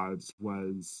the gods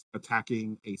was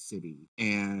attacking a city,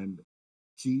 and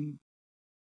she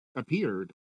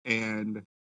appeared and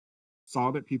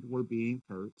saw that people were being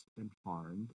hurt and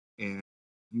harmed, and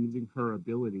using her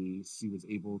abilities, she was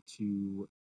able to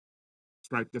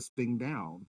strike this thing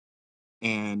down.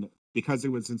 And because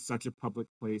it was in such a public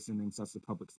place and in such a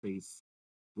public space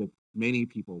with many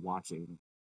people watching,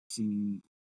 she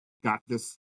got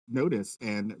this notice,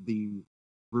 and the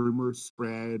rumors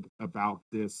spread about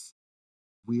this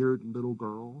weird little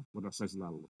girl. What else says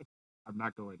that? I'm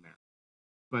not going there.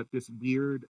 But this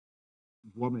weird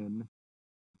woman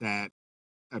that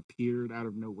appeared out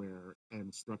of nowhere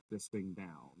and struck this thing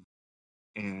down.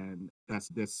 And that's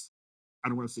this, I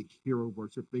don't want to say hero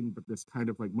worship thing, but this kind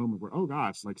of like moment where, oh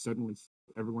gosh, like suddenly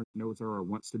everyone knows her or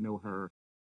wants to know her.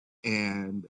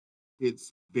 And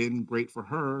it's been great for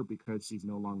her because she's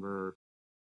no longer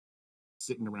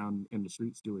sitting around in the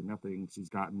streets doing nothing. She's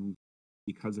gotten,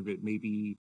 because of it,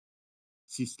 maybe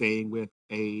she's staying with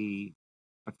a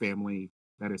family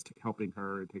that is helping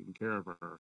her and taking care of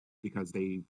her because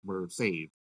they were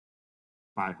saved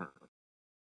by her.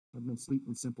 I've been sweet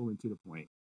and simple and to the point.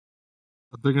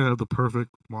 I think I have the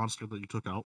perfect monster that you took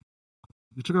out.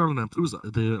 You took out an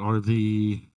Amphusa. They are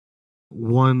the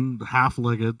one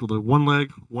half-legged, the one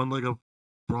leg of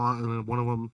bronze, and then one of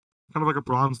them kind of like a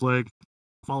bronze leg,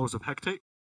 followers of Hecate,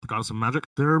 the goddess of magic.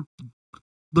 They're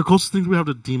the closest things we have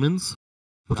to demons,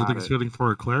 which I think is fitting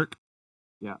for a cleric.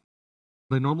 Yeah.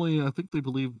 They normally, I think they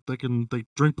believe they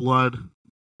drink blood,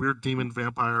 weird demon,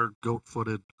 vampire,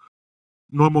 goat-footed,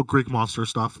 normal Greek monster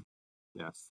stuff.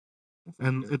 Yes.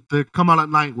 And they come out at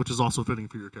night, which is also fitting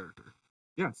for your character.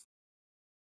 Yes.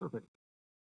 Perfect.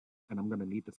 And I'm going to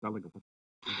need the spelling of it.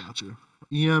 I got you.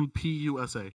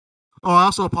 EMPUSA. Oh, I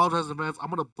also apologize in advance. I'm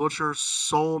going to butcher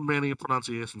so many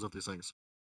pronunciations of these things.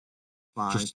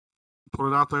 Fine. Just put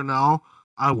it out there now.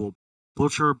 I will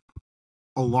butcher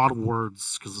a lot of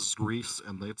words because it's Greece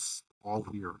and it's all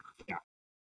weird. Yeah.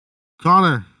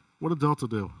 Connor, what did Delta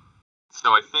do?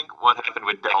 So I think what happened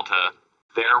with Delta,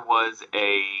 there was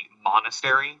a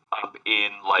monastery up in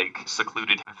like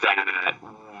secluded that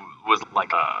was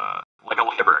like a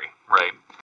library, right?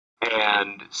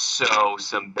 And so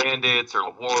some bandits or a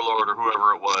warlord or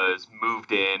whoever it was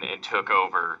moved in and took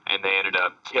over, and they ended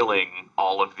up killing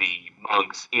all of the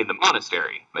monks in the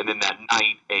monastery. And then that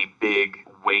night, a big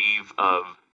wave of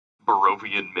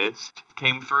Barovian mist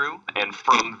came through, and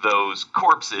from those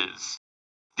corpses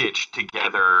stitched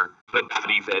together the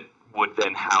body that would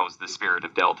then house the spirit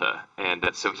of Delta. And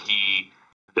so he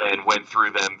then went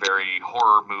through them very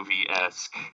horror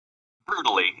movie-esque,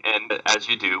 brutally, and as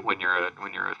you do when you're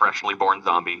a freshly born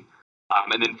zombie.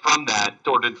 And then from that,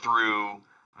 sorted through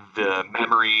the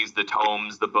memories, the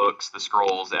tomes, the books, the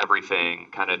scrolls, everything,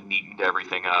 kind of neatened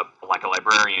everything up like a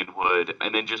librarian would,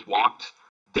 and then just walked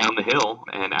down the hill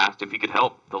and asked if he could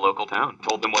help the local town.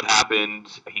 Told them what happened.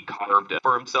 He carved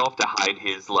for himself to hide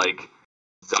his, like,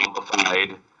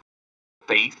 zombified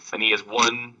face, and he has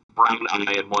one brown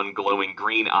eye and one glowing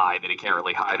green eye that he can't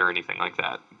really hide or anything like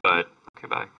that. But, okay,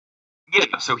 bye. Yeah,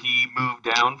 so he moved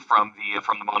down from the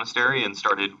monastery and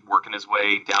started working his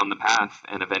way down the path,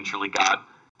 and eventually got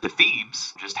to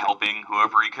Thebes, just helping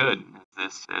whoever he could.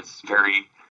 This very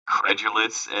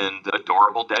credulous and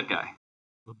adorable dead guy.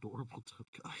 Adorable dead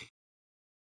guy.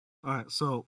 All right,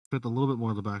 so fit a little bit more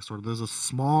of the backstory. There's a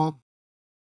small,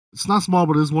 it's not small,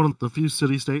 but it is one of the few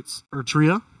city-states,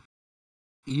 Eretria,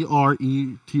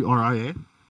 Eretria.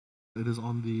 It is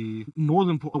on the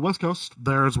west coast.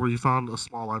 There is where you found a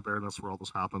small library. That's where all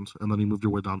this happened. And then you moved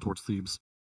your way down towards Thebes.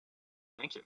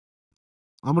 Thank you.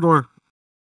 Amador,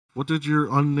 what did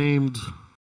your unnamed...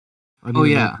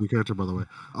 your character, by the way.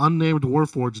 Unnamed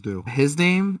Warforged do? His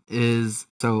name is...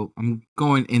 So I'm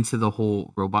going into the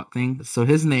whole robot thing. So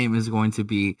his name is going to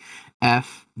be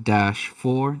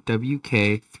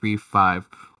F-4WK35.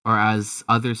 Or as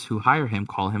others who hire him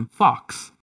call him,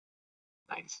 Fawkes.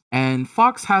 Nice. And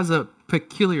Fawkes has a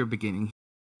peculiar beginning.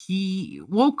 He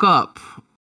woke up,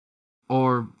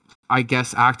 or I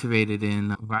guess activated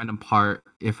in a random part,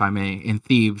 if I may, in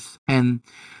Thebes. And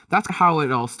that's how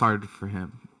it all started for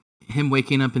him. Him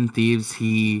waking up in Thebes,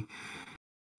 he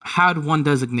had one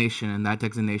designation, and that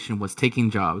designation was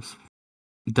taking jobs.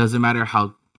 It doesn't matter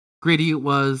how gritty it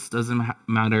was, doesn't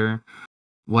matter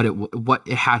what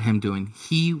it had him doing.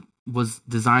 He was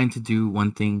designed to do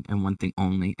one thing and one thing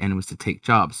only, and it was to take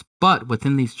jobs. But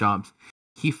within these jobs,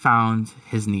 he found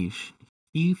his niche.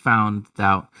 He found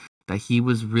out that he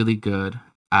was really good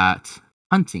at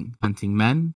hunting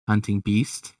men, hunting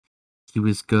beasts. He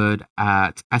was good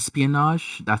at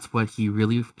espionage. That's what he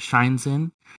really shines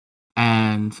in.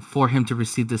 And for him to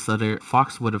receive this letter,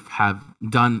 Fawkes would have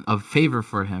done a favor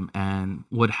for him and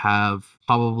would have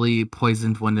probably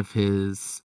poisoned one of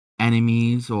his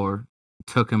enemies or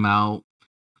took him out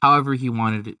however he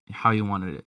wanted it, how he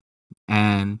wanted it.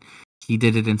 And he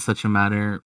did it in such a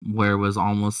manner where it was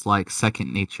almost like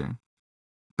second nature.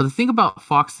 But the thing about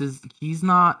Fawkes is he's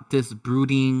not this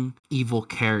brooding, evil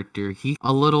character. He's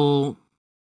a little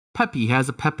peppy. He has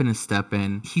a pep in his step,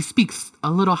 and he speaks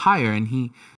a little higher, and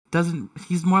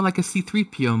he's more like a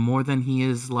C-3PO more than he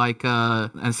is like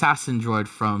an assassin droid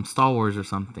from Star Wars or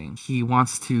something. He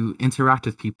wants to interact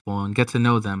with people and get to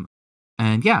know them.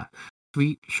 And yeah,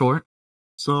 sweet, short.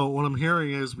 So what I'm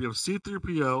hearing is we have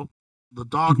C-3PO, the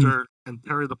Doctor, and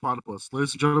Perry the Platypus.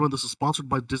 Ladies and gentlemen, this is sponsored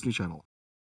by Disney Channel.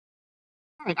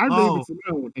 Hi, I'm David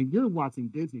Simone, and you're watching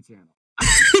Disney Channel.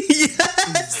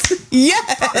 Yes!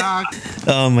 Yes!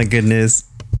 Oh my goodness.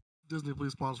 Disney,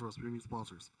 please sponsor us. We need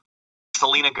sponsors.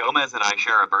 Selena Gomez and I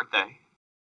share a birthday.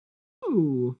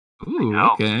 Ooh,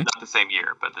 No, okay. not the same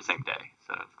year, but the same day.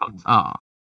 So it's close. Oh. All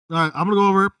right, I'm going to go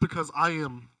over it because I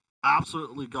am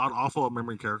absolutely god-awful at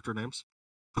memory character names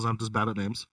because I'm just bad at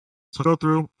names. So go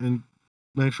through and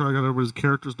make sure I got everybody's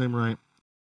character's name right.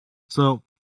 So,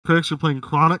 Kronix, you're playing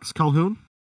Kronix Calhoun.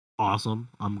 Awesome.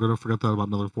 I'm going to forget that about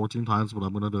another 14 times, but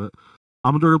I'm going to do it.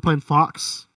 Amador, you're playing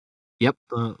Fawkes. Yep.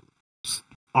 The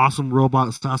awesome robot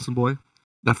assassin boy.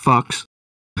 The Fawkes.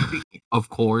 Of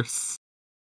course.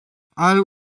 I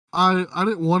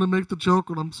didn't want to make the joke,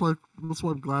 and I'm just like, that's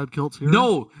why I'm glad Kilt's here.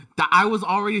 No, I was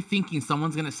already thinking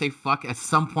someone's going to say fuck at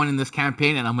some point in this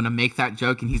campaign, and I'm going to make that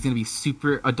joke, and he's going to be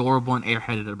super adorable and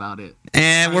airheaded about it.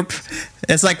 And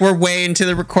it's like we're way into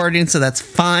the recording, so that's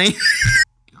fine.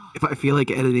 If I feel like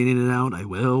editing it out, I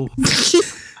will.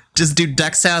 Just do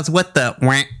duck sounds. What the?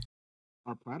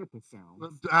 Our platypus sound.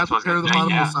 As Perry the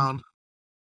Platypus sound.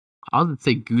 I was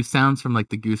say goose sounds from like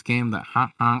the Goose Game. That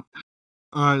ha ha.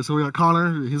 All right, so we got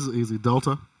Connor. He's easy.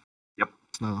 Delta. Yep.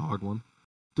 It's not a hard one.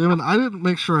 Damon, I didn't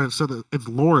make sure I said that it's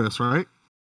Lhoris, right?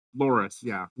 Lhoris,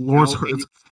 yeah. Lhoris.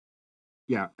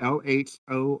 Yeah, Lhoris.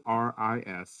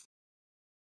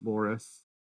 Lhoris.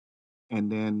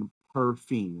 And then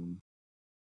Perphine.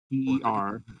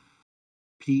 Perphine.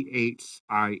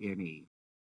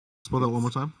 Spell that one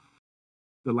more time.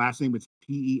 The last name is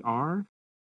Perphine.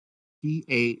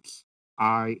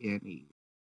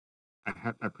 I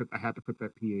had to put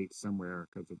that PH somewhere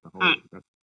because of the whole.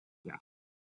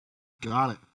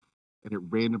 Got it. And it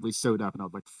randomly showed up, and I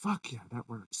was like, "Fuck yeah, that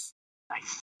works."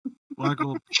 Nice.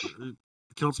 Michael,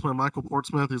 Kilt's playing Michael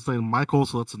Portsmith. He's saying Michael,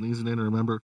 so that's an easy name to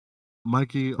remember.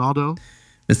 Mikey, Aldo,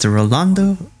 Mr.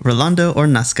 Rolando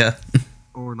Ornasca.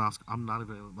 Ornasca. I'm not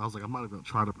even gonna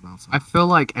try to pronounce I it. feel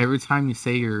like every time you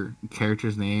say your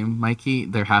character's name, Mikey,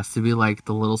 there has to be like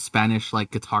the little Spanish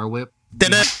like guitar whip.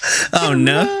 Ta-da! Oh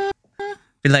no.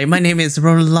 Be like, my name is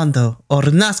Rolando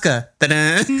Ornasca.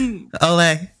 Ta-da!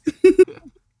 Ole.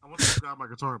 I want to grab my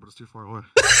guitar, but it's too far away.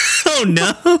 Oh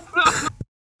no. I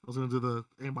was gonna do the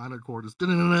A minor chord. Just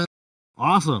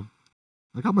awesome.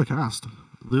 I got my cast.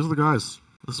 These are the guys.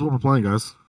 This is what we're playing,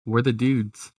 guys. We're the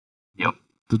dudes. Yep.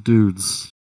 The dudes.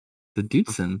 The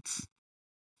Dudesons.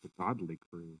 The godly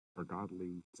crew or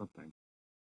godly something.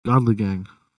 Godly gang.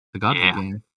 The Godly Yeah.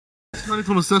 Gang. Ready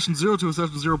from a session 0 to a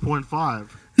session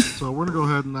 0.5. So we're gonna go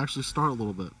ahead and actually start a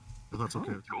little bit, if that's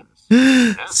okay with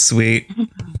you guys. Sweet.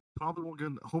 Probably won't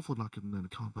get. Hopefully not getting into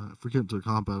combat. If we get into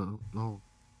combat, no.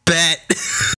 Bet.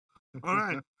 All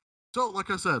right. So, like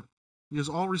I said, you guys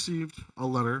all received a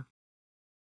letter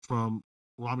from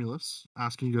Romulus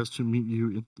asking you guys to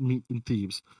meet in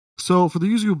Thebes. So, for those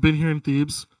of you who've been here in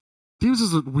Thebes, Thebes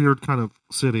is a weird kind of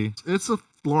city. It's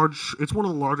one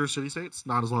of the larger city states,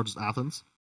 not as large as Athens,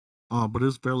 but it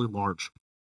is fairly large.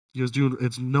 You guys do.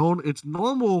 Its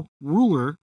normal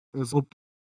ruler is. I'm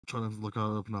trying to look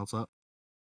how to pronounce that.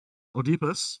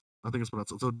 Oedipus. I think it's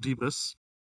pronounced. It's Oedipus.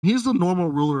 He's the normal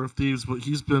ruler of Thebes, but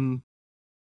he's been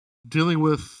dealing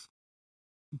with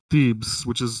Thebes,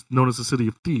 which is known as the city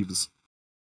of thieves.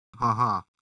 Haha.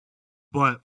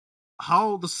 But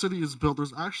how the city is built,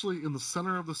 there's actually in the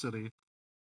center of the city,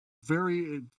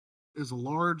 is a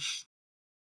large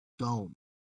dome,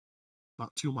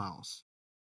 about 2 miles.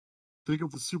 Think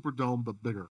of the Superdome, but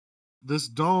bigger. This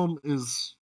dome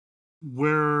is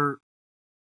where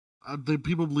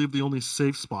people believe the only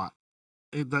safe spot.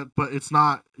 But it's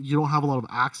not. You don't have a lot of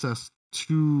access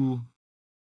to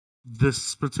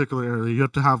this particular area. You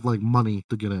have to have like money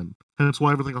to get in, and it's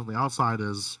why everything on the outside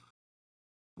is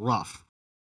rough.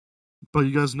 But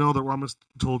you guys know that Ramus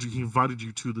told you he invited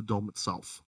you to the dome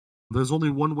itself. There's only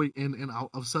one way in and out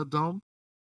of said dome.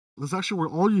 That's actually where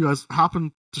all you guys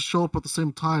happen to show up at the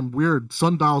same time. Weird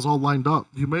sundials all lined up.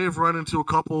 You may have run into a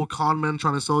couple con men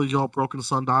trying to sell you all broken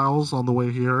sundials on the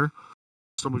way here.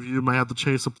 Some of you may have to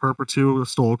chase a perp or two,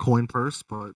 stole a coin purse,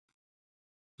 but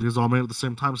you guys all made it at the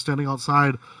same time. Standing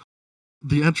outside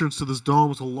the entrance to this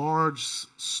dome is a large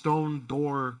stone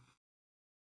door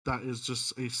that is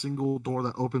just a single door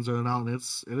that opens in and out, and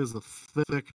it is a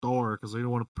thick door because they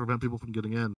don't want to prevent people from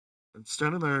getting in. And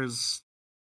standing there is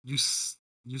you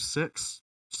six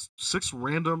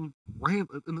random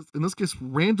in this case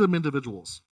random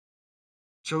individuals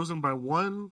chosen by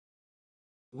one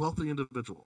wealthy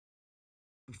individual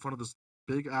in front of this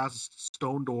big ass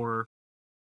stone door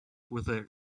with a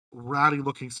ratty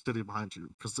looking city behind you,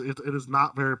 because it is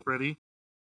not very pretty.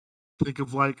 Think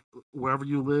of like wherever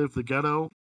you live, the ghetto.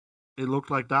 It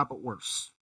looked like that, but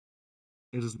worse.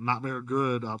 It is not very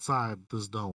good outside this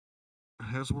dome. And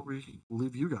here's where we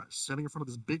leave you guys, standing in front of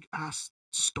this big ass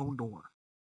stone door.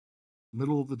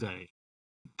 Middle of the day.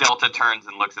 Delta turns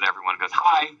and looks at everyone and goes,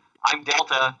 "Hi, I'm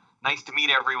Delta. Nice to meet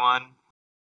everyone."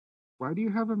 Why do you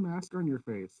have a mask on your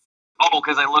face? Oh,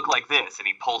 because I look like this. And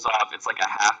he pulls off, it's like a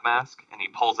half mask, and he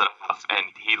pulls it off, and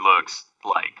he looks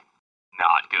like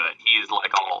not good. He is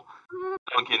like all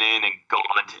sunken in and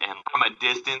gaunt, and from a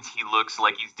distance, he looks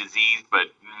like he's diseased, but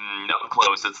up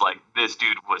close, it's like this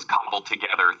dude was cobbled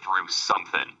together through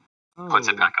something. Puts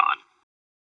it back on.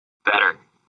 Better.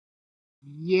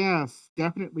 Yes,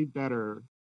 definitely better.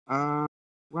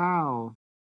 Wow.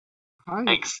 Hi.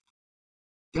 Thanks.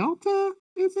 Delta,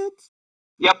 is it?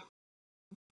 Yep.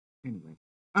 Anyway,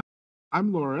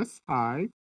 I'm Lhoris. Hi.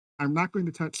 I'm not going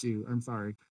to touch you. I'm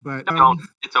sorry, but No,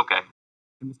 it's okay.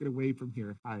 I'm just gonna wave from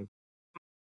here. Hi.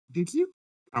 Did you?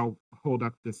 I'll hold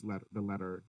up this letter. The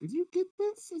letter. Did you get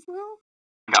this as well?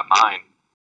 I got mine.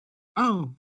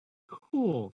 Oh,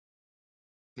 cool.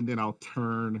 And then I'll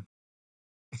turn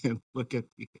and look at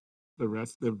the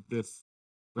rest of this.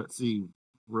 Let's see,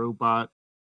 robot,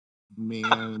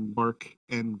 man, orc,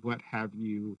 and what have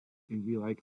you, and be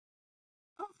like,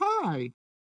 "Oh, hi.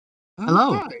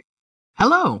 Hello. Hi.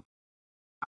 Hello.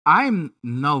 I'm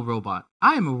no robot.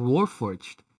 I am a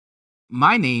Warforged.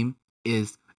 My name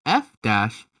is F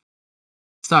dash.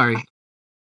 Sorry,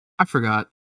 I forgot.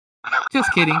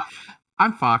 Just kidding.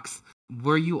 I'm Fawkes.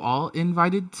 Were you all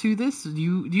invited to this? Do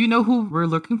you know who we're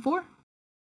looking for?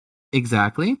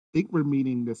 Exactly. I think we're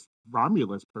meeting this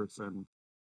Romulus person.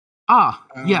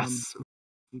 Yes.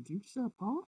 Did you say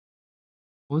Paul?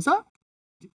 What was that?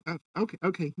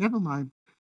 Okay, never mind.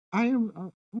 I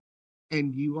am,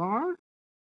 and you are?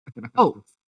 Oh,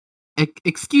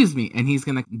 excuse me. And he's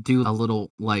gonna do a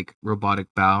little like robotic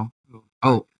bow.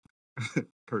 Oh,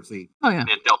 Curtsy. oh yeah.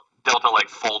 And Delta like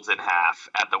folds in half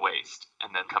at the waist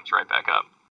and then comes right back up.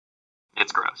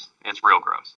 It's gross. It's real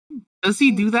gross. Does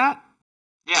he do that?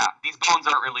 Yeah, these bones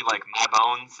aren't really like my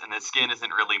bones, and the skin isn't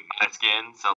really my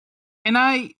skin, so Can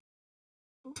I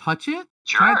touch it?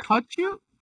 sure. Can I touch you?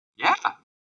 Yeah.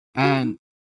 And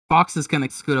Fawkes is gonna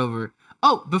scoot over.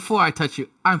 Oh, before I touch you,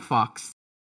 I'm Fawkes.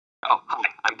 Oh, hi,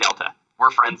 I'm Delta.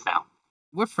 We're friends now.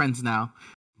 We're friends now.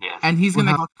 Yes. And he's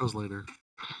gonna goes later.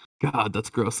 God, that's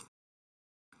gross.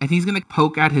 And he's gonna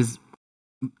poke at his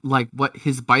like what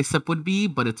his bicep would be,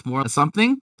 but it's more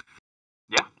something.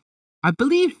 Yeah. I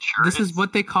believe Sure this is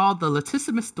what they call the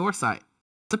latissimus dorsi.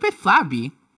 It's a bit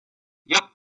flabby. Yep.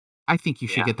 I think you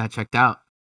should Yeah. get that checked out.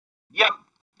 Yep.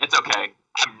 It's okay.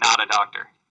 I'm not a doctor.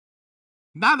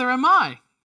 Neither am I.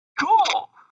 Cool.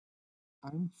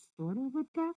 I'm sort of a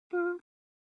doctor.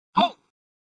 Oh,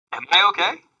 am I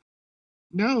okay?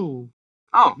 No,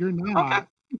 Oh, you're not.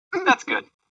 okay. That's good.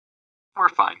 We're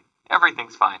fine.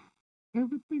 Everything's fine.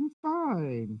 Everything's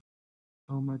fine.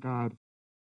 Oh my god.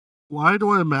 Why do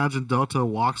I imagine Delta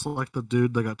walks like the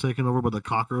dude that got taken over by the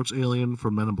cockroach alien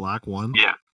from Men in Black 1?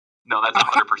 Yeah. No, that's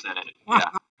 100% it. Yeah.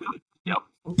 Yep.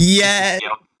 Yeah.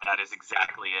 Yep. That is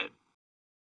exactly it.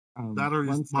 That or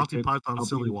One he's Monty second, Python I'll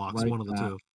Silly be Walks, right one of the back.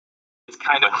 two. It's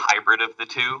kind of a hybrid of the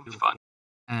two. It's fun.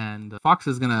 And Fawkes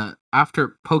is gonna,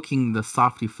 after poking the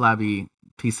softy flabby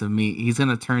piece of meat, he's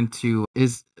gonna turn to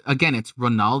it's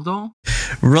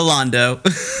Rolando.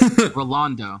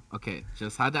 Rolando. Okay,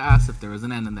 just had to ask if there was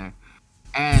an N in there.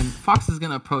 And Fawkes is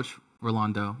gonna approach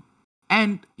Rolando.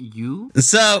 And you?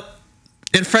 So,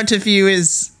 in front of you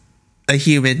is a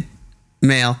human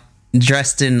male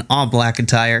dressed in all black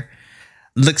attire.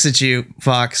 Looks at you,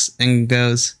 Fawkes, and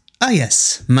goes, "Ah,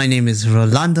 yes, my name is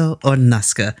Rolando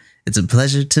Ornasca. It's a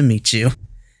pleasure to meet you."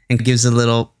 And gives a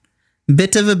little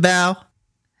bit of a bow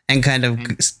and kind of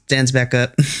stands back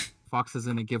up. Fawkes is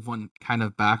gonna give one kind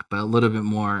of back, but a little bit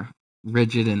more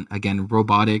rigid and again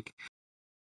robotic.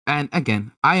 And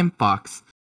again, I am Fawkes,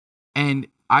 and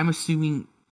I'm assuming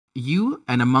you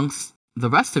and amongst the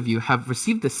rest of you have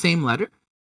received the same letter.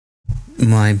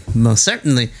 Why, most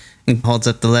certainly. And holds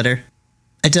up the letter.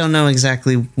 I don't know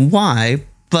exactly why,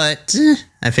 but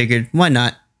I figured, why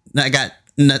not? I got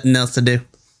nothing else to do.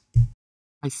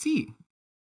 I see.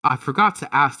 I forgot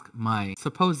to ask my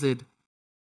supposed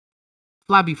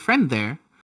flabby friend there,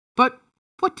 but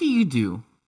what do you do?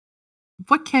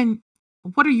 What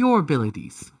are your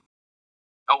abilities?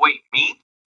 Oh, wait, me?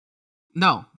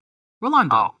 No,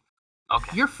 Rolando. Oh,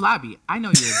 okay. You're flabby. I know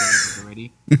your abilities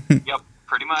already. Yep,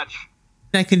 pretty much.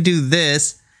 I can do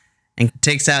this. And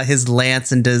takes out his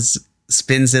lance and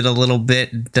spins it a little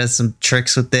bit, does some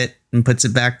tricks with it, and puts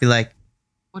it back. Be like,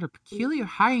 What a peculiar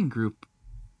hiring group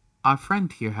our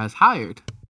friend here has hired.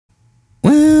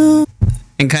 well,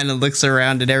 and kind of looks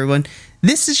around at everyone.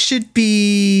 Should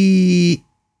be,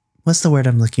 what's the word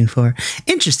I'm looking for?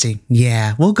 Interesting.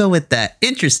 Yeah, we'll go with that.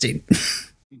 Interesting.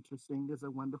 Interesting is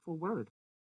a wonderful word.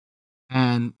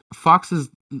 And Fawkes is,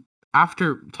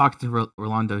 after talking to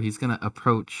Rolando, he's going to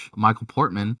approach Michael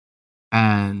Portman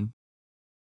and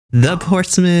The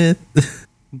Portsmith.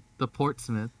 the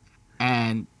Portsmith,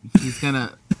 and he's going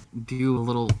to do a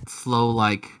little slow,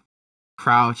 like,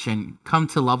 crouch and come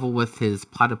to level with his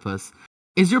platypus.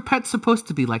 Is your pet supposed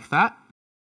to be like that?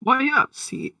 Why, yeah.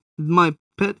 See, my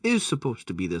pet is supposed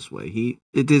to be this way.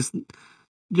 It is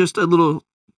just a little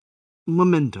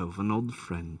memento of an old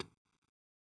friend.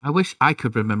 I wish I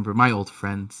could remember my old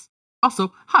friends.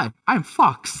 Also, hi, I'm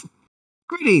Fawkes.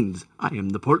 Greetings. I am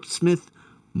the Portsmith,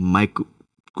 Michael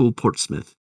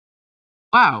Portsmith.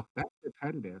 Wow, That's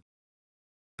repetitive.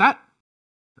 that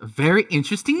a very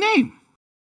interesting name.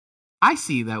 I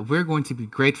see that we're going to be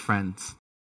great friends.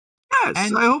 Yes,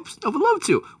 And- I would love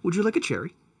to. Would you like a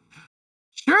cherry?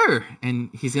 Sure. And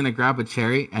he's gonna grab a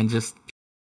cherry and just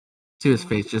to his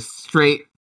face, just straight.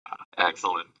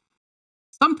 Excellent.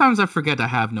 Sometimes I forget I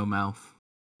have no mouth.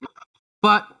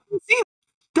 But See,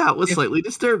 that was If- slightly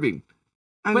disturbing.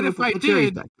 I'm but gonna if put I my cherries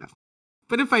did- back now.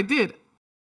 if I did,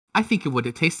 I think it would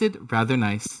have tasted rather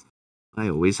nice. I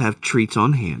always have treats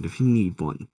on hand if you need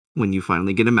one when you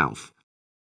finally get a mouth.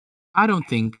 I don't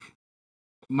think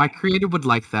my creator would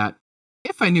like that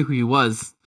if I knew who he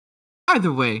was.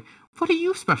 Either way, what do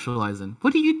you specialize in?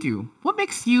 What do you do? What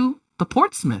makes you the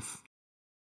Portsmith?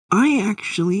 I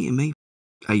actually am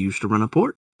I used to run a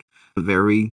port, a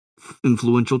very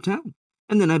influential town,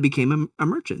 And then I became a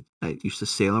merchant. I used to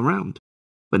sail around.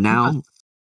 But now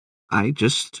I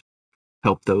just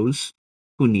help those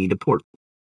who need a port.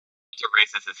 He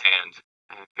raises his hand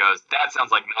and goes, "That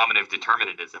sounds like nominative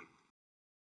determinism."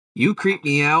 You creep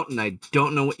me out, and I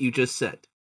don't know what you just said.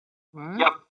 What?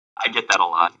 Yep, I get that a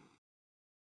lot.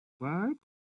 What?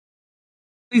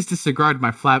 Please disregard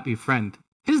my flabby friend.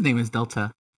 His name is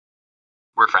Delta.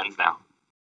 We're friends now.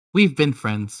 We've been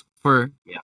friends for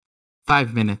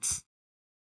 5 minutes.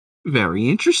 Very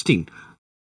interesting.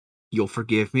 You'll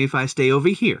forgive me if I stay over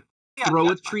here. Yeah, Throw a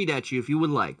that's fine. treat at you if you would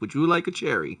like. Would you like a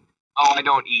cherry? Oh, I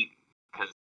don't eat.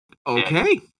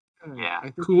 Okay. Good. Yeah.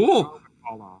 I think Cool. the would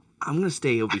fall off. I'm going to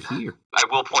stay over here. I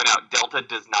will point out, Delta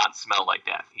does not smell like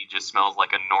death. He just smells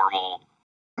like a normal...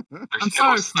 There's I'm no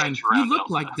sorry, stench friend. You around look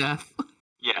Delta. like death.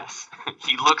 Yes.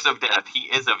 He looks of death. He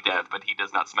is of death, but he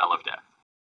does not smell of death.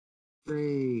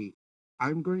 Great.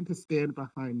 I'm going to stand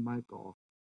behind Michael.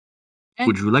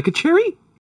 Would you like a cherry?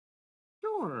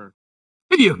 Sure.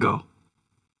 Here you go.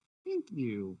 Thank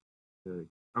you. Sure.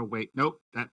 Oh, wait. Nope.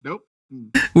 Nope.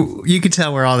 You can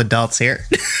tell we're all adults here.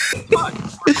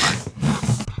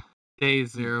 Day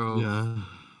 0 Yeah.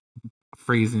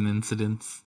 phrasing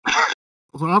incidents.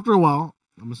 So after a while,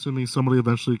 I'm assuming somebody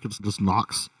eventually just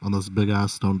knocks on this big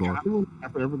ass stone door.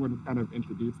 After everyone kind of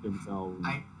introduced themselves.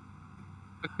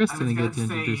 Chris I was didn't get to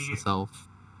gonna introduce say- himself.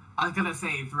 I was gonna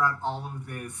say, throughout all of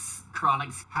this,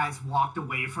 Kronix has walked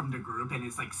away from the group and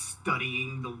is like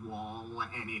studying the wall,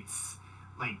 and it's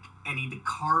like any of the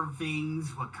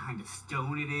carvings, what kind of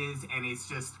stone it is, and it's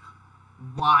just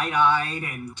wide-eyed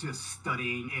and just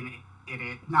studying in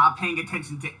it, not paying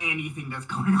attention to anything that's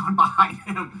going on behind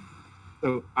him.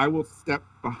 So I will step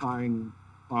behind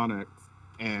Kronix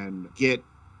and get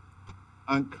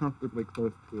uncomfortably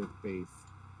close to his face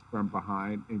from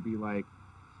behind and be like,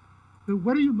 "So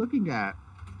what are you looking at?"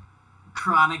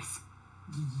 Kronix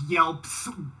yelps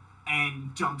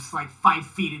and jumps like 5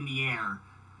 feet in the air,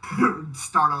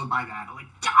 startled by that. I'm like,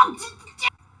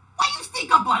 why you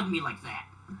sneak up on me like that?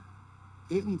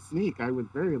 Didn't sneak. I was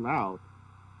very loud.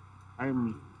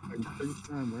 I'm pretty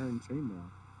sure I'm wearing chainmail.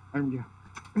 I'm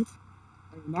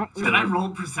not. Did I roll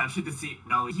perception to see?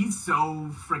 No, he's so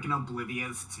freaking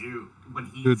oblivious too. When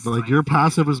he's Dude, like your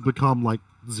passive has become like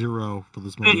 0 for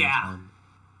this moment. Yeah. In time.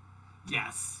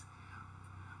 Yes.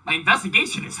 My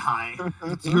investigation is high.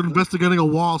 You're investigating a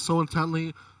wall so intently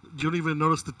you don't even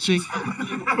notice the chink.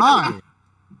 Hi.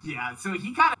 Yeah, so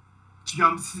he kind of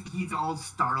jumps. He's all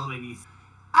startled and he's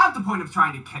at the point of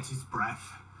trying to catch his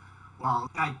breath. Well,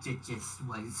 I just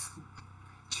was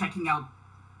checking out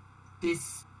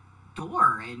this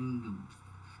door and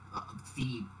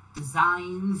the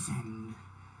designs and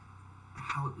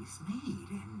how it was made.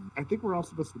 And I think we're all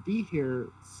supposed to be here,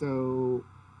 so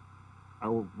I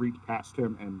will reach past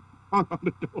him and knock on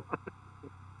the door.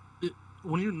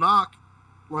 When you knock,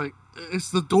 like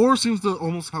the door seems to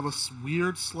almost have a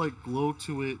weird slight glow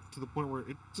to it, to the point where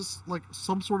it just like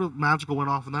some sort of magical went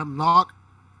off. And that knock,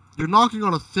 you're knocking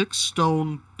on a thick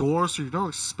stone door, so you don't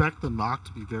expect the knock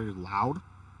to be very loud.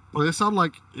 But it sounded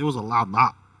like it was a loud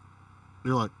knock.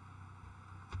 You're like,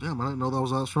 damn, I didn't know that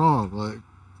was that strong. Like,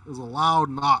 it was a loud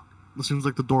knock. It seems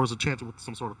like the door is enchanted with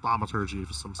some sort of thaumaturgy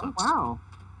of some sense. Wow.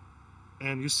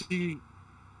 And you see,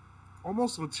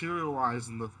 almost materialize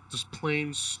in the just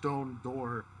plain stone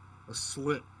door, a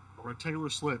slit, a rectangular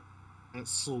slit, and it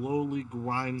slowly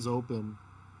grinds open.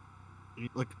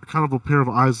 Like kind of a pair of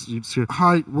eyes you'd see.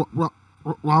 Hi,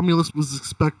 Romulus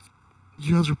was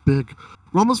you guys are big.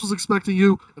 Romulus was expecting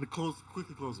you, and it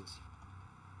quickly closes.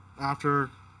 After a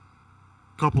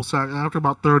couple seconds, after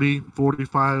about 30,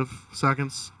 45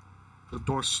 seconds, the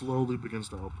door slowly begins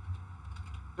to open.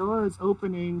 Door is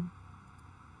opening.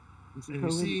 And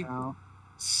you see,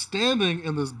 standing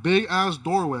in this big ass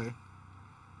doorway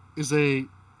is a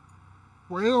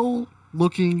frail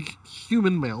looking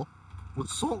human male with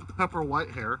salt and pepper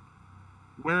white hair,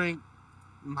 wearing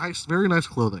very nice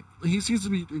clothing. He seems to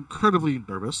be incredibly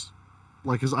nervous.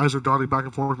 Like his eyes are darting back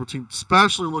and forth between,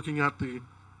 especially looking at the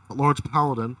large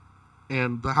paladin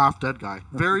and the half dead guy.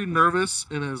 Very nervous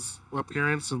in his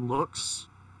appearance and looks.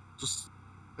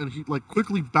 And he like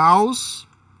quickly bows,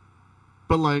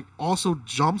 but like also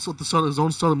jumps at his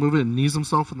own sudden movement and knees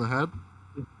himself in the head.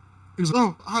 He's like,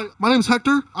 "Oh, hi, my name is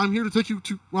Hector. I'm here to take you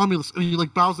to Romulus." And he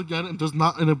like bows again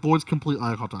and avoids complete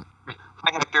eye contact.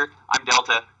 Hi, Hector. I'm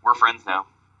Delta. We're friends now.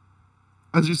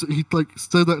 As you he like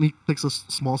said that, and he takes a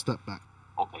small step back.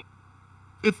 Okay.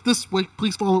 It's this way.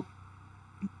 Please follow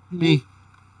me.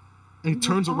 And he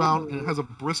turns around and it has a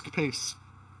brisk pace.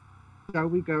 Shall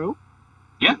we go?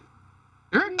 Yeah.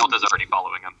 Delta's already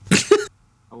following him.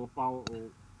 I will follow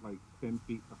like 10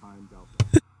 feet behind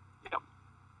Delta. Yep.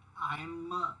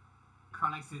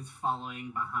 Kronix is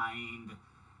following behind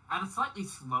at a slightly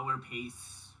slower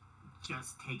pace,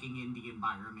 just taking in the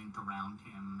environment around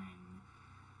him and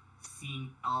seeing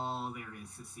all there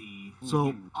is to see.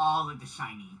 So, all of the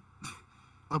shiny.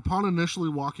 Upon initially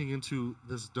walking into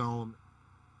this dome,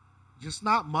 just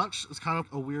not much. It's kind of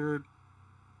a weird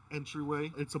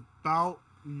entryway. It's about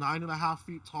 9.5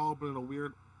 feet tall, but in a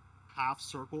weird half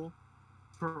circle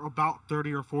for about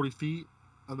 30 or 40 feet,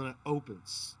 and then it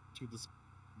opens to this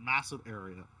massive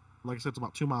area. Like I said, it's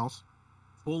about 2 miles,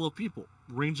 full of people,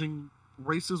 ranging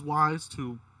races-wise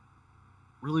to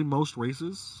really most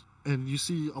races. And you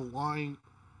see a line,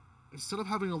 instead of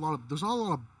having there's not a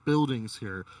lot of buildings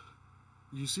here.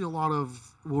 You see a lot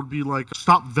of what would be like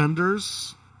shop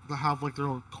vendors that have like their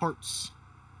own carts.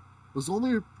 There's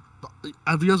only,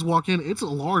 as you guys walk in, it's a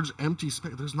large empty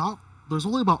space. There's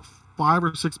only about 5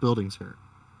 or 6 buildings here.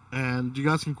 And you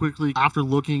guys can quickly, after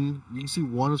looking, you can see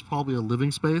one is probably a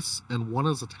living space and one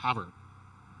is a tavern.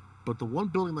 But the one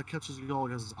building that catches you all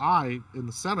guys' eye in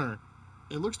the center,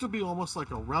 it looks to be almost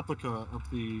like a replica of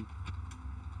the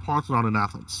Parthenon in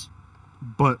Athens,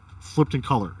 but flipped in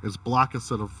color. It's black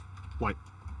instead of white.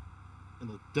 In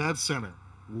the dead center,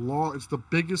 it's the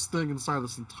biggest thing inside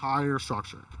this entire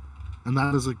structure. And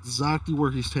that is exactly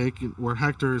where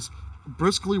Hector is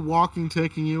briskly walking,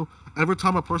 taking you. Every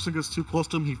time a person gets too close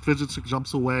to him, he fidgets and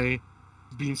jumps away,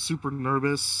 being super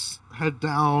nervous, head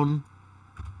down,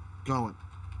 going.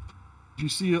 You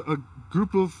see a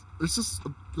group of, it's just,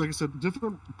 like I said,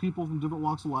 different people from different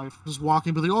walks of life just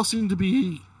walking, but they all seem to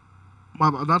be,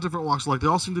 not different walks of life, they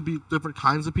all seem to be different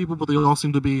kinds of people, but they all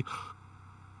seem to be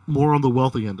more on the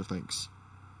wealthy end of things.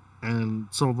 And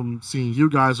some of them seeing you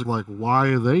guys are like, why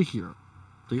are they here?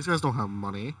 These guys don't have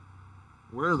money.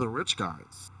 Where are the rich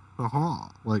guys?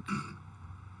 Like,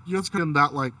 you guys get in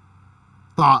that, like,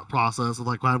 thought process of,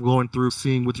 like, I'm going through,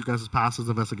 seeing with you guys' passive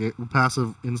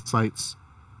insights.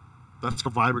 That's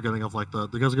the vibe we're getting of, like, the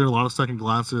guys are getting a lot of second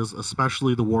glances,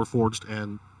 especially the Warforged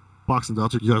and Fawkes and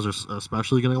Delta. You guys are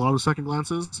especially getting a lot of second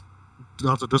glances.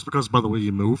 Delta, just because, by the way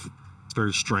you move, it's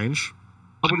very strange.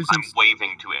 I'm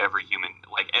waving to every human,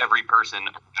 like, every person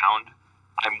around.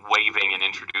 I'm waving and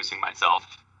introducing myself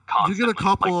constantly. You get a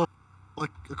couple of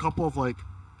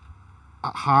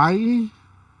hi,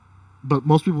 but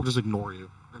most people just ignore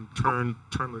you and turn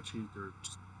their cheek or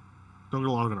just don't get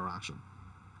a lot of interaction.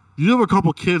 You have a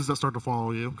couple kids that start to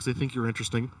follow you because they think you're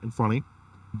interesting and funny,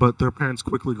 but their parents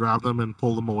quickly grab them and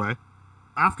pull them away.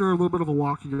 After a little bit of a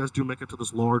walk, you guys do make it to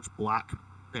this large black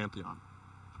pantheon,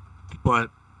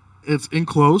 but it's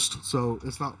enclosed, so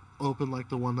it's not open like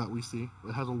the one that we see.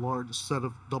 It has a large set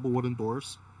of double wooden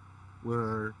doors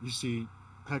where you see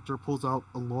Hector pulls out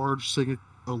a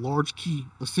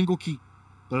single key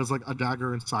that is like a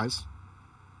dagger in size,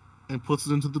 and puts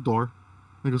it into the door.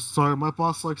 He goes, sorry, my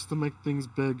boss likes to make things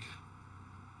big.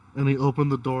 And he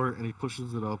opened the door and he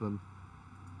pushes it open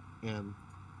and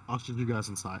ushers you guys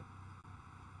inside.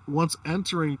 Once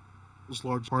entering this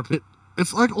large apartment,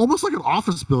 it's like almost like an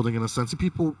office building in a sense.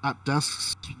 People at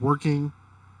desks working,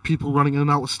 people running in and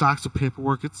out with stacks of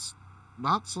paperwork. It's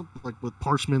not something like with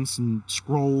parchments and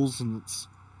scrolls, and it's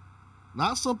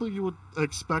not something you would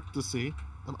expect to see.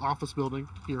 An office building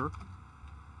here.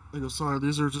 I go, sorry,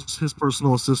 these are just his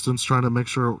personal assistants trying to make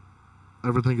sure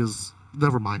everything is...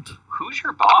 Never mind. Who's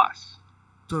your boss?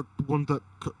 The one that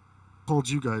called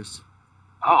you guys.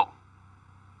 Oh.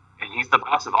 And he's the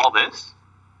boss of all this?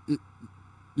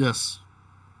 Yes.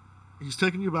 He's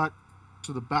taking you back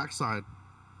to the backside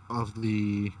of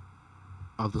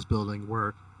this building,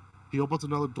 where he opens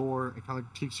another door and kind of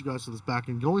takes you guys to this back,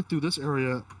 and going through this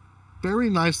area very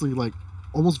nicely, like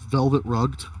almost velvet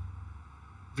rugged.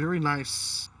 Very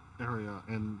nice area.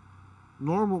 And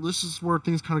this is where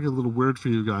things kind of get a little weird for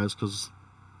you guys, because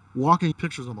walking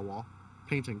pictures on the wall,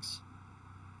 paintings,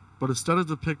 but instead of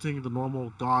depicting the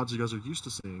normal gods you guys are used to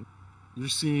seeing, you're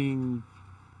seeing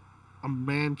a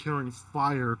man carrying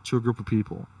fire to a group of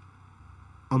people.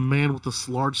 A man with this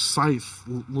large scythe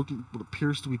looking what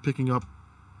appears to be picking up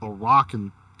a rock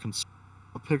and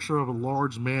a picture of a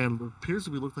large man that appears to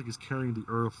be look like he's carrying the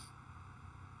earth.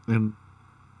 And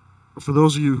for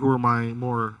those of you who are my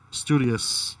more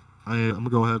studious, I'm gonna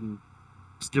go ahead and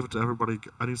just give it to everybody.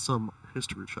 I need some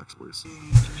history checks, please.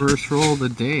 First roll of the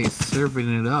day,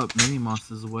 serving it up. Mini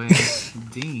Moss's way.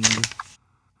 Ding.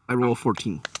 I roll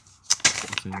 14.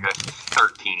 I got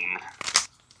 13.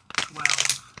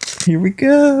 12. Here we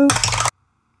go.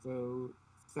 So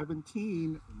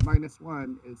 17 minus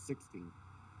 1 is 16.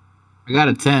 I got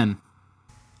a 10.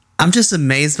 I'm just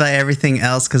amazed by everything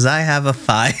else because I have a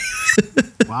 5.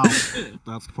 Wow,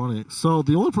 that's funny. So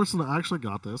the only person that actually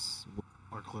got this was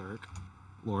our cleric.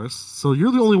 Lhoris. So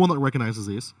you're the only one that recognizes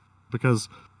these because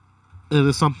it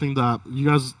is something that you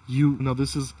guys,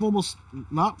 this is almost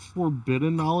not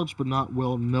forbidden knowledge, but not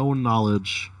well-known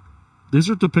knowledge. These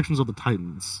are depictions of the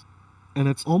Titans. And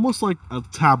it's almost like a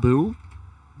taboo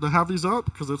to have these up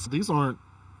because these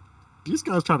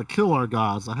guys try to kill our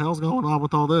gods. The hell's going on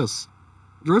with all this?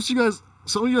 The rest of you guys,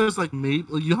 some of you guys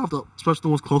you have to, especially the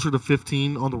ones closer to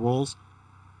 15 on the rolls,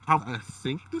 I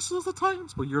think this is the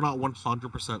Titans, but you're not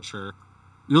 100% sure.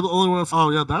 You're the only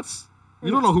one that's,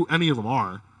 you don't know who any of them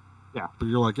are. Yeah. But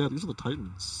you're like, yeah, these are the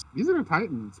Titans. These are the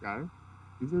Titans, guys.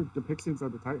 These are depictions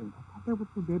of the Titans. I thought they were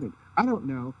forbidden. I don't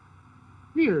know.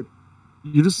 Weird.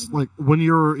 You just, when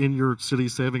you're in your city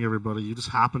saving everybody, you just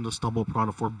happen to stumble upon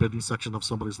a forbidden section of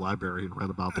somebody's library and read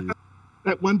about these.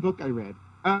 That one book I read.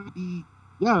 These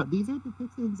are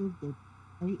depictions of the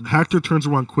Titans. Hector turns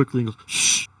around quickly and goes,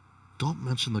 shh, don't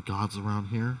mention the gods around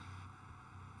here.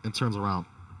 And turns around.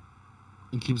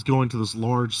 And keeps going to this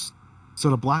large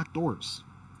set of black doors.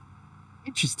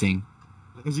 Interesting.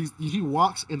 As he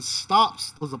walks and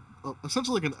stops, there's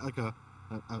essentially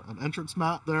an entrance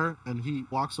mat there, and he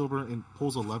walks over and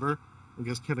pulls a lever. You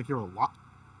guys kind of hear a lock.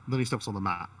 And then he steps on the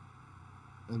mat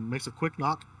and makes a quick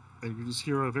knock, and you just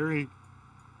hear a very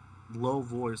low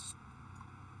voice.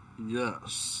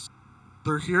 Yes.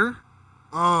 They're here?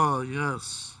 Oh,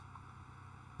 yes.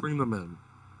 Bring them in. And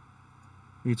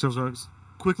he turns around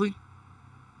quickly.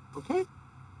 Okay.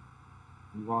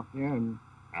 You walk in,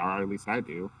 or at least I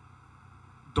do.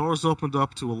 Doors opened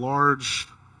up to a large...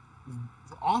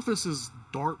 The office is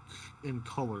dark in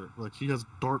color. Like, he has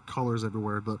dark colors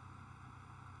everywhere. The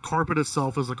carpet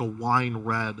itself is like a wine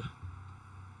red.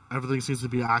 Everything seems to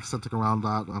be accenting around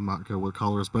that. I'm not good with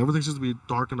colors, but everything seems to be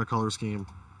dark in the color scheme.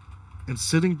 And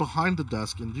sitting behind the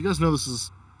desk, and you guys know this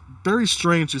is very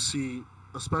strange to see,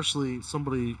 especially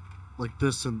somebody like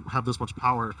this and have this much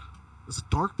power, is a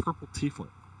dark purple tiefling.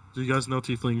 Do you guys know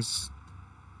tieflings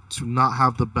to not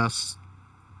have the best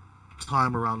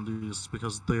time around these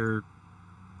because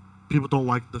people don't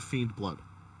like the fiend blood?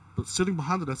 But sitting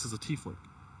behind the desk is a tiefling,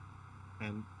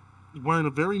 and wearing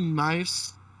a very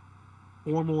nice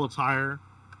formal attire,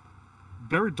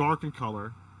 very dark in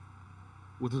color,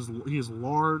 with he has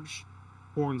large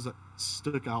horns that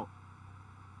stick out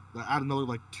that add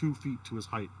another 2 feet to his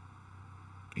height.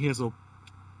 He has a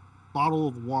bottle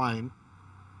of wine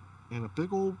and a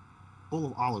big old bowl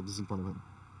of olives in front of him.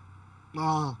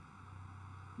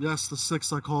 Yes, the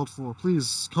 6 I called for.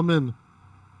 Please, come in.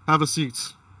 Have a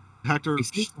seat. Hector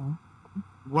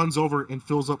runs over and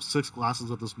fills up 6 glasses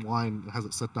of this wine and has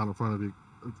it set down in front of you,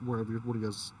 wherever you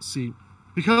guys see.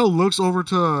 He kind of looks over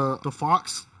to the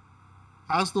Fawkes,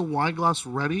 has the wine glass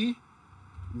ready,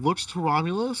 looks to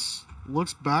Romulus,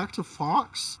 looks back to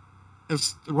Fawkes, and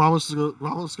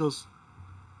Romulus goes,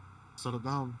 set it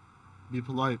down. Be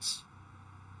polite.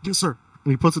 Yes, sir.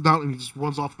 And he puts it down and he just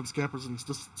runs off and scampers and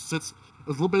just sits.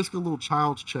 It's basically a little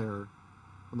child's chair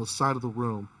on the side of the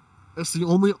room. It's the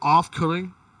only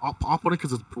off-putting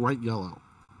because it's bright yellow.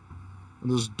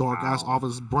 And this dark-ass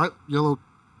office, bright yellow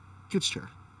kid's chair.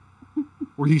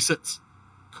 Where he sits,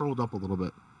 curled up a little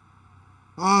bit.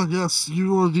 Yes,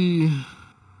 you are the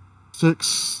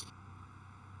 6.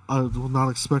 I was not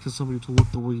expecting somebody to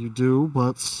look the way you do,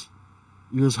 but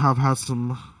you guys have had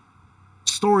some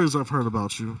stories I've heard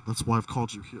about you. That's why I've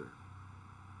called you here.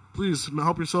 Please,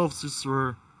 help yourselves.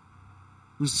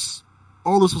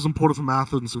 All this was imported from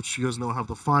Athens, which you guys know have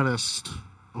the finest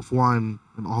of wine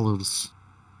and olives.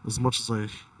 As much as I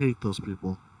hate those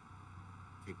people.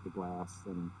 Take the glass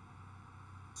and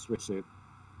swish it.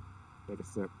 Take a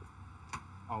sip.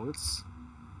 Oh, it's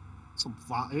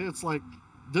like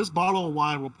this bottle of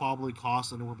wine will probably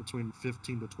cost anywhere between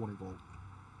 15 to 20 gold.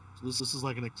 So this is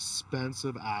like an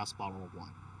expensive ass bottle of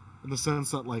wine, in the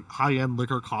sense that high end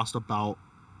liquor cost about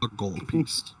a gold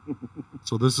piece.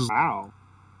 So this is wow.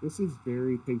 This is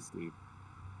very tasty.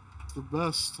 It's the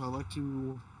best. I like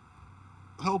to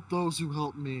help those who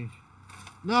help me.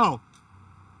 No.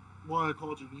 Why I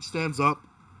called you. He stands up,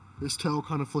 his tail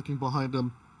kind of flicking behind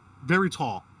him. Very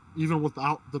tall, even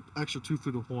without the extra 2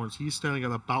 feet of horns. He's standing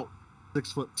at about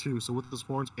 6'2", so with his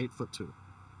horns, 8'2".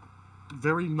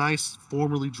 Very nice,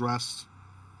 formally dressed,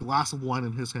 glass of wine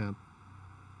in his hand.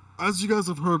 As you guys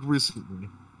have heard recently,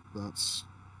 that's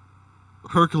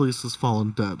Hercules has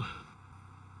fallen dead.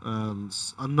 And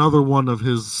another one of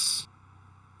his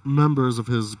members of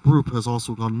his group has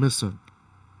also gone missing.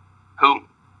 Who?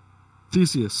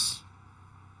 Theseus.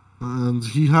 And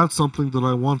he had something that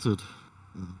I wanted.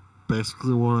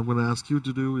 Basically, what I'm going to ask you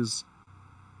to do is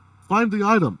find the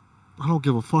item. I don't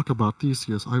give a fuck about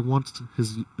Theseus. I want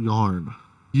his yarn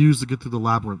used to get through the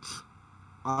labyrinth.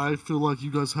 I feel like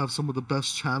you guys have some of the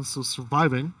best chance of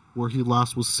surviving where he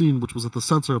last was seen, which was at the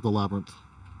center of the labyrinth.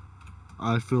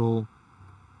 I feel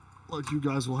like you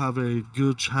guys will have a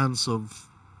good chance of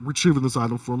retrieving this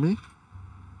item for me,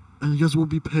 and you guys will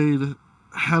be paid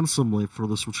handsomely for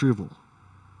this retrieval.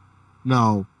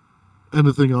 Now,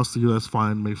 anything else that you guys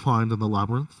may find in the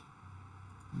labyrinth,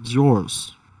 it's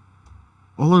yours.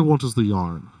 All I want is the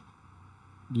yarn.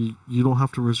 You don't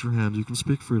have to raise your hand. You can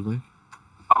speak freely.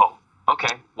 Oh,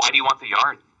 okay. Why do you want the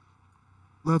yarn?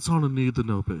 That's on a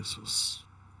need-to-know basis.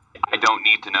 I don't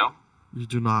need to know. You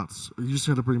do not. You just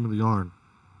have to bring me the yarn.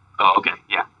 Oh, okay.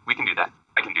 Yeah, we can do that.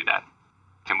 I can do that.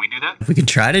 Can we do that? We can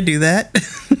try to do that.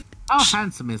 How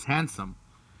handsome is handsome?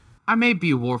 I may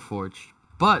be Warforged,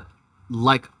 but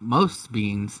like most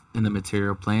beings in the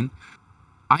material plane,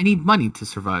 I need money to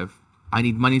survive. I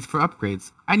need money for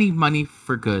upgrades. I need money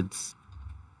for goods.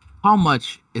 How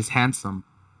much is handsome?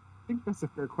 I think that's a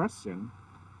fair question.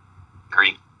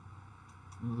 Agree.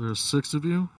 There's 6 of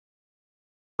you.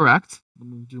 Correct. Let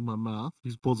me do my math.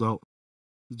 He's doing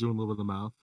a little bit of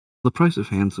math. The price of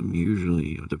handsome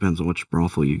usually depends on which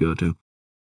brothel you go to.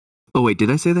 Oh wait, did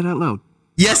I say that out loud?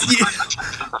 Yes,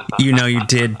 you know you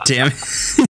did, Tim.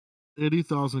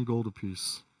 80,000 gold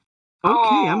apiece.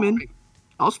 Okay, I'm in.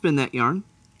 I'll spin that yarn.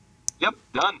 Yep,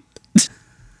 done.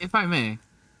 If I may,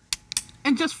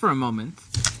 and just for a moment,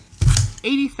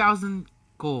 80,000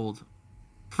 gold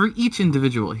for each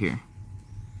individual here.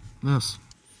 Yes.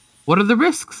 What are the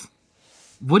risks?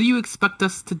 What do you expect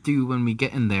us to do when we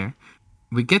get in there?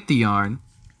 We get the yarn.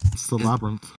 It's the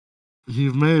labyrinth. He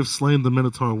may have slain the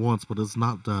Minotaur once, but it's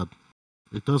not dead.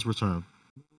 It does return.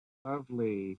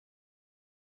 Lovely.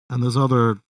 And there's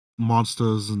other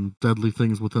monsters and deadly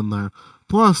things within there.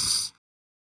 Plus,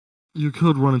 you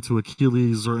could run into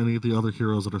Achilles or any of the other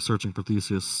heroes that are searching for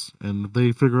Theseus, and if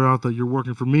they figure out that you're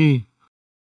working for me,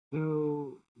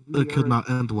 So it could not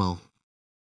end well.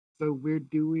 So we're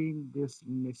doing this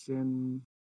mission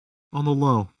On the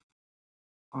low.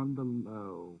 on the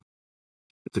low.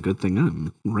 It's a good thing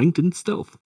I'm ranked in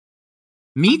stealth.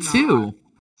 Me I'm not. too.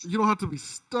 You don't have to be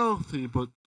stealthy, but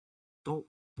don't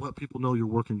let people know you're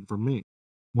working for me.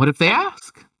 What if they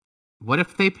ask? What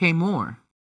if they pay more?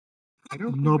 I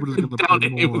don't think Nobody's we're going to Doubt pay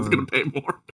anyone's more gonna pay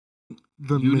more.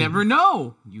 than You me. never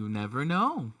know. You never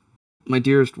know. My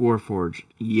dearest Warforged,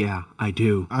 yeah, I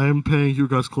do. I am paying you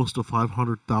guys close to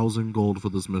 500,000 gold for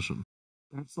this mission.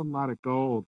 That's a lot of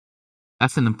gold.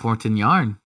 That's an important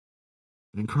yarn.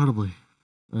 Incredibly.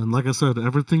 And like I said,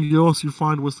 everything else you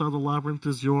find within the labyrinth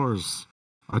is yours.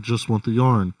 I just want the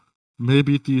yarn.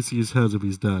 Maybe Theseus' head if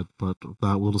he's dead, but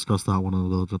we'll discuss that one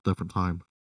at a different time.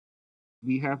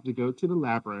 We have to go to the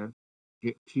labyrinth,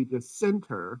 get to the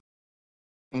center,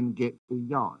 and get the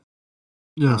yarn.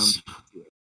 Yes, Yeah.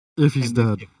 if he's and then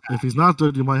dead. get If he's not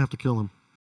dead, you might have to kill him.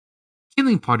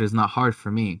 Killing part is not hard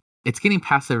for me. It's getting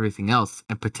past everything else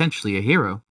and potentially a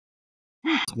hero.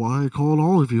 That's why I called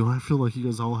all of you. I feel like you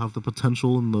guys all have the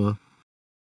potential and the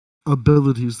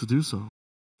abilities to do so.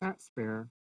 That's fair.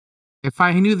 If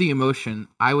I knew the emotion,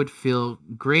 I would feel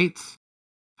great,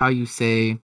 how you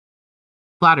say,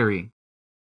 flattery.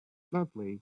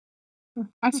 Lovely.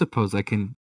 I suppose I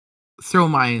can throw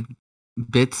my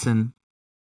bits and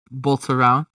bolts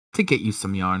around to get you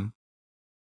some yarn.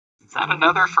 Is that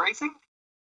another phrasing?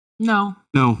 No.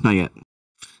 No, not yet.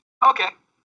 Okay.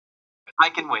 I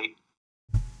can wait.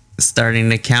 Starting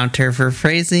to counter for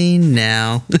phrasing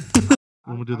now.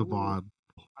 When we do the VOD.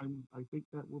 I think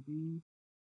that will be.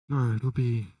 Alright, it'll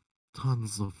be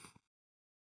tons of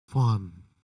fun.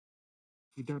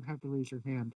 You don't have to raise your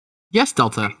hand. Yes,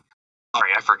 Delta. Sorry,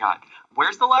 I forgot.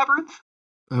 Where's the labyrinth?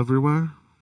 Everywhere?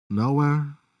 Nowhere?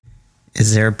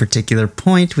 Is there a particular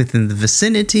point within the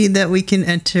vicinity that we can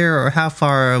enter, or how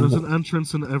far? There's an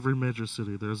entrance in every major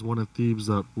city. There's one in Thebes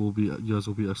that you guys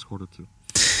will be escorted to.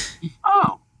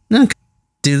 Oh, Okay.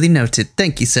 Duly noted.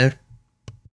 Thank you, sir.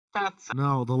 that's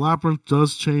Now, the labyrinth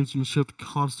does change and shift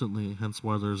constantly, hence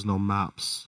why there's no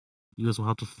maps. You guys will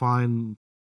have to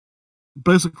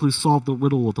basically solve the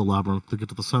riddle of the labyrinth to get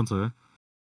to the center,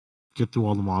 get through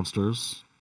all the monsters,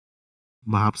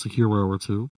 perhaps a hero or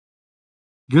two,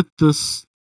 get this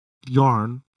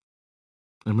yarn,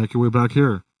 and make your way back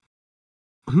here.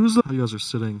 You guys are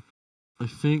sitting? I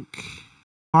think...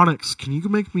 Kronix, can you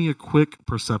make me a quick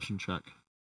perception check?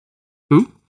 Who?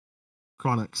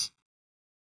 Kronix.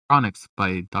 Kronix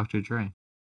by Dr. Dre.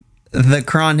 The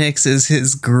Kronix is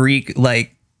his Greek,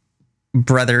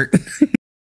 brother.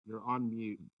 You're on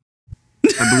mute.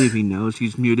 I believe he knows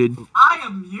he's muted. I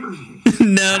am muted.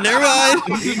 No, never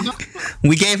mind.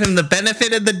 We gave him the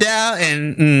benefit of the doubt,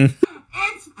 and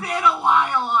It's been a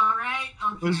while, alright?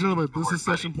 Ladies and gentlemen, this is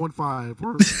session 0.5.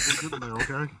 We're getting there,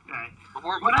 okay? Okay.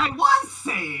 What I was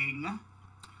saying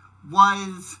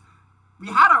was we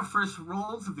had our first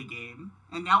rolls of the game,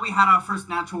 and now we had our first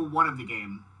natural one of the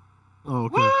game. Oh,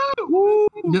 okay. Woo!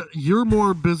 Yeah, you're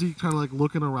more busy kind of like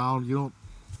looking around. You don't.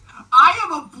 I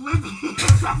am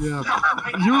oblivious. Yeah.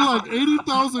 You're like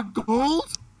 80,000 gold?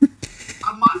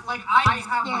 I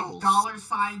have like dollar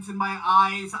signs in my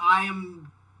eyes. I am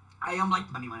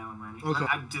like money. Okay.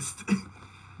 I'm just.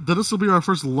 Then this will be our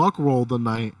first luck roll of the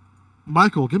night.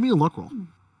 Michael, give me a luck roll.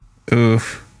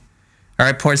 Oof. All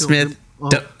right, Portsmith.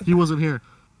 He wasn't here.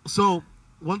 So,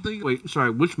 one thing... Wait, sorry,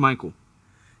 which Michael?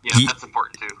 Yeah, that's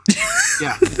important too.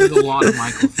 Yeah, there's a lot of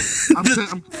Michaels. I'm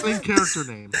saying character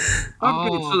name.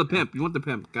 Okay, so the pimp. You want the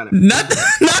pimp. Got it. Not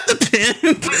the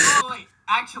pimp. Wait.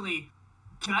 Actually,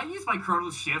 can I use my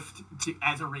Chronos Shift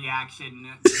as a reaction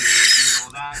to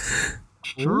all that?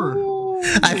 Sure. Ooh.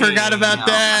 I forgot about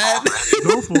that.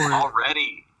 Go for it.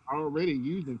 Already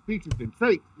using features and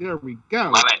traits. There we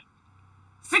go. Love it.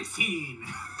 16.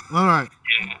 All right.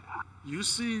 Yeah. You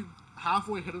see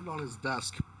halfway hidden on his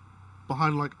desk,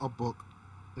 behind like a book,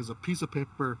 is a piece of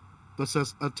paper that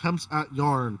says attempts at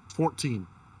yarn 14.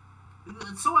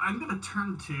 So I'm gonna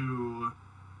turn to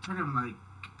him like,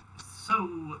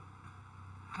 so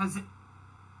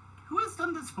who has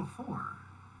done this before?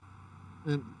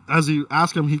 And as you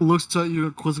ask him, he looks at you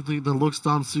quizzically, then looks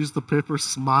down, sees the paper,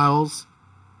 smiles,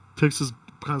 kind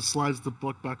of slides the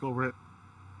book back over it.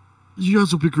 You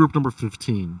guys will be group number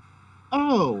 15.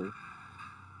 Oh.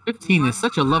 15 is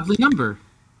such a lovely number.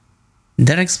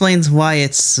 That explains why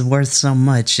it's worth so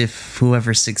much if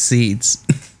whoever succeeds.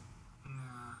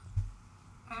 Yeah.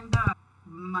 And,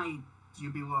 might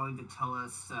you be willing to tell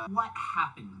us what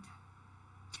happened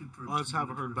to group? I just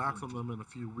haven't heard back from them in a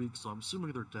few weeks, so I'm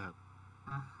assuming they're dead.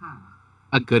 Uh-huh.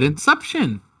 A good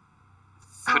inception.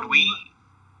 So, Could we...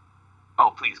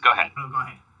 Oh, please, go ahead. Oh, go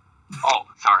ahead. Oh,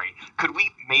 sorry. Could we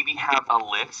maybe have a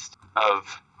list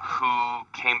of who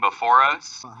came before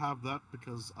us? I have that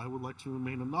because I would like to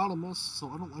remain anonymous, so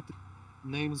I don't like to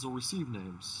names or receive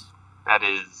names. That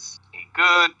is a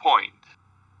good point.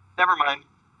 Never mind.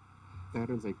 That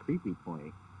is a creepy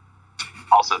point.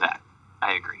 Also that.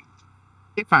 I agree.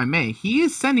 If I may, he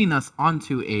is sending us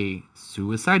onto a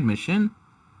suicide mission.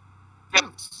 Yep.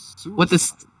 With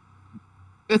this,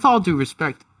 with all due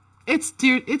respect, it's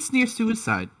near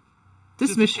suicide.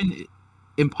 This mission,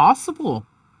 impossible.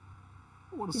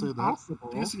 I want to say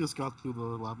Impossible. that. Theseus got through the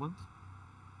labyrinth.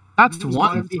 That's He was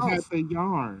one. He had the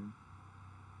yarn,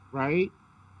 right?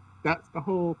 That's the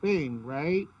whole thing,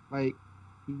 right? Like,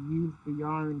 he used the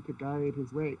yarn to guide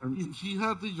his way. He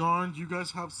had the yarn. You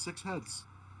guys have 6 heads.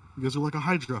 You guys are like a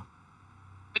Hydra.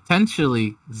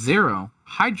 Potentially 0.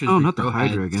 Hydra. Oh, not the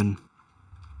Hydra again.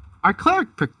 Our cleric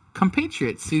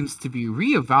compatriot seems to be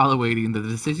reevaluating the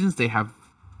decisions they have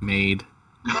made.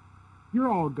 You're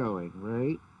all going,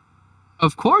 right?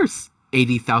 Of course,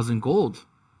 80,000 gold.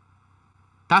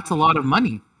 That's a lot of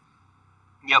money.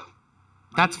 Yep.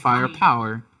 That's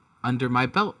firepower under my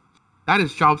belt. That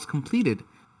is jobs completed.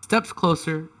 Steps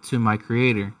closer to my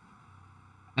creator.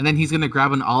 And then he's gonna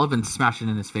grab an olive and smash it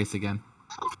in his face again.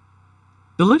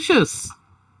 Delicious.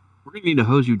 We're gonna need to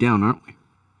hose you down, aren't we?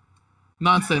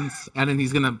 Nonsense. And then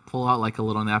he's gonna pull out like a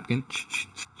little napkin.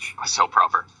 So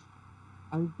proper.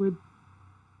 I would.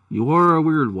 You're a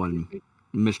weird one,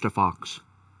 Mr. Fawkes.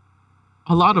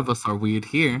 A lot of us are weird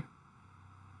here.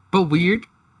 But weird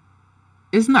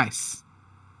is nice.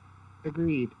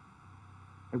 Agreed.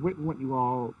 I wouldn't want you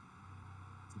all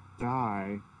to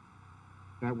die.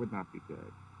 That would not be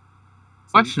good.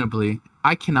 Questionably,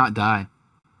 I cannot die.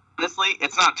 Honestly,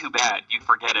 it's not too bad. You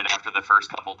forget it after the first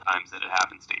couple times that it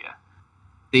happens to you.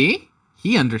 See?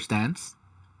 He understands.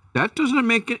 That doesn't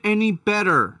make it any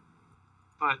better.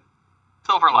 But,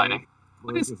 silver lining.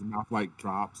 What is his mouth like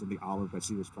drops and the olive that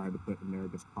she was trying to put in there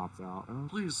just pops out? Oh.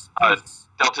 Please.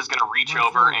 Delta's gonna reach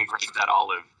over and grab that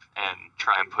olive and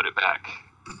try and put it back.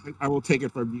 I will take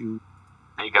it from you.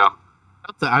 There you go.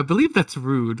 I believe that's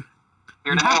rude.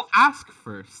 Here You to have help. to ask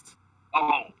first.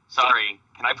 Oh, sorry.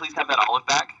 Can I please have that olive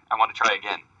back? I want to try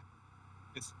again.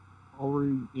 It's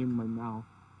already in my mouth.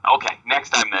 Okay,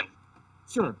 next time then.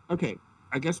 Sure. Okay.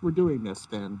 I guess we're doing this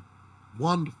then.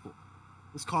 Wonderful.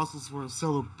 This calls us for a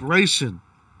celebration.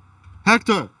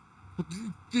 Hector!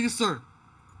 Yes, sir.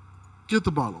 Get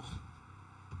the bottle.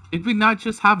 Did we not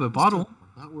just have a bottle?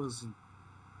 That was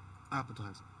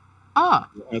appetizing. Ah,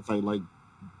 As I like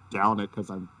down it because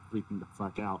I'm freaking the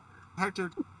fuck out.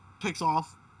 Hector takes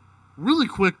off really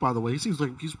quick, by the way. He seems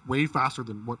like he's way faster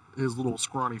than what his little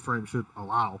scrawny frame should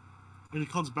allow. And he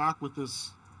comes back with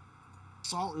this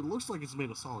solid, it looks like it's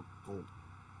made of solid gold.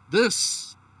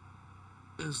 This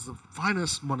is the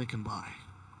finest money can buy.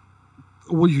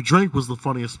 What you drank was the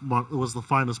finest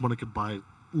money could buy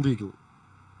legally.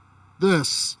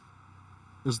 This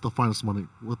is the finest money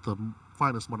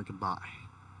can buy.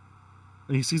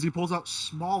 And he pulls out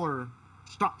smaller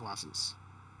shot glasses,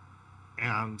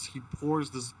 and he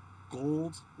pours this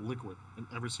gold liquid in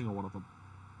every single one of them.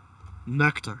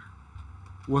 Nectar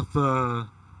with the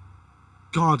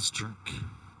God's drink.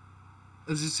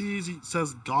 As he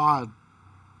says God,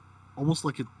 almost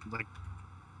like he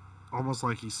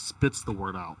spits the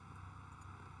word out.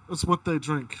 That's what they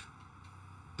drink.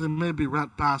 They may be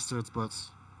rat bastards, but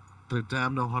they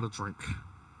damn know how to drink.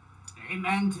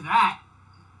 Amen to that.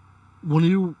 When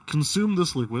you consume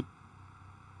this liquid,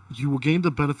 you will gain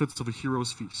the benefits of a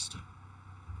hero's feast.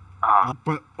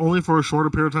 But only for a shorter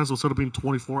period of time, so instead of being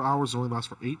 24 hours, it only lasts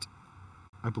for 8.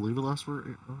 I believe it lasts for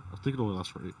 8. I think it only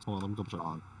lasts for 8. Hold on, let me double check.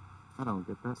 I don't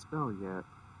get that spell yet.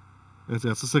 It's a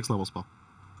 6th level spell.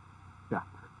 Yeah.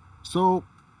 So,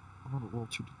 I'm going to roll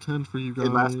 2d10 for you guys.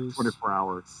 It lasts 24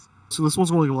 hours. So this one's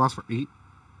only going to last for 8?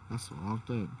 That's the wrong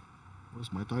thing.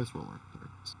 Where's my dice roller? There it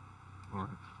is.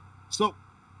 Alright. So,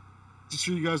 just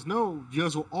so you guys know, you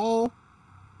guys will all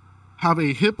have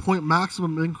a hit point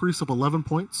maximum increase of 11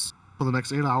 points for the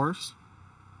next 8 hours.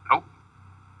 Nope.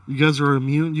 You guys are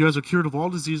immune. You guys are cured of all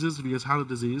diseases if you guys had a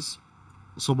disease.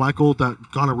 So, Michael, that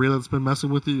gonorrhea that's been messing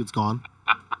with you, it's gone.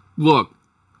 Look,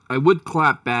 I would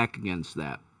clap back against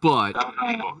that, but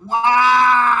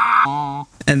Wow!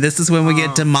 And this is when we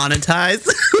get demonetized.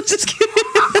 Just kidding.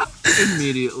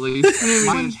 immediately.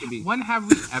 When have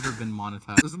we ever been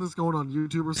monetized? Isn't this going on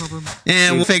YouTube or something?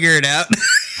 And we'll figure it out.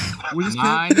 We just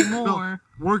Not can't. anymore.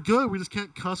 No, we're good. We just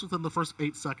can't cuss within the first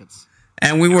 8 seconds.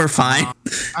 And we were fine.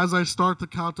 As I start the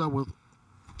countdown with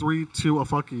 3, 2, a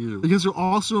fuck you. Because you're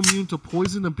also immune to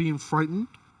poison and being frightened.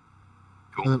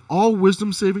 Cool. And then all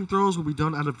wisdom saving throws will be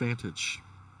done at advantage.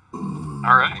 All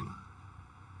right.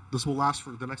 This will last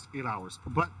for the next 8 hours.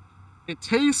 But it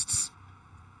tastes...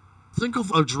 Think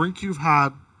of a drink you've had...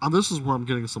 And this is where I'm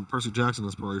getting some Percy Jackson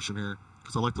inspiration here.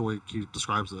 Because I like the way he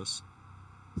describes this.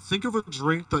 Think of a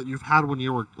drink that you've had when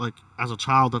you were, like, as a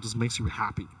child that just makes you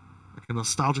happy. Like a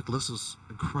nostalgic list is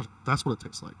incredible. That's what it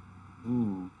tastes like.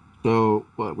 So,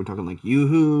 what, we're talking like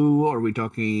Yoo-Hoo? Or are we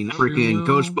talking freaking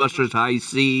Ghostbusters High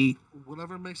C?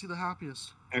 Whatever makes you the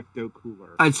happiest. Ecto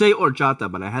Cooler. I'd say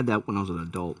horchata, but I had that when I was an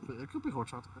adult. It could be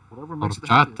horchata. Whatever makes you the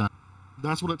happiest. Horchata.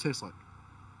 That's what it tastes like.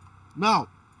 Now,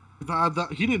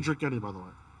 he didn't drink any, by the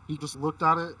way. He just looked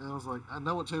at it and was like, I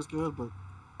know it tastes good, but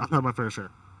I've had my fair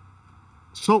share.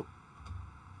 So,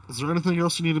 is there anything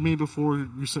else you need of me before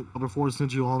I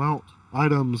send you all out?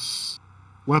 Items,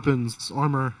 weapons,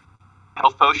 armor.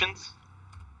 Health potions?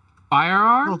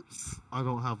 Firearms? I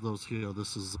don't have those here.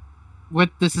 This is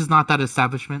not that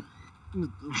establishment.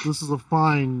 This is a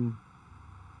fine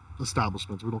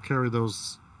establishment. We don't carry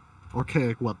those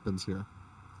archaic weapons here.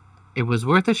 It was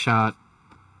worth a shot.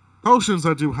 Potions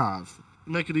I do have.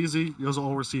 Make it easy. You guys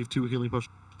all receive 2 healing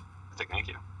potions. Thank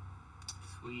you.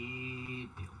 Sweet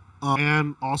deal.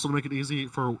 And also to make it easy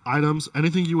for items,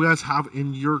 anything you guys have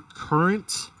in your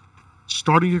current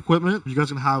starting equipment, you guys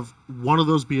can have one of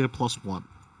those be a +1.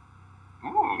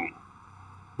 Ooh.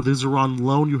 But these are on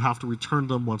loan. You have to return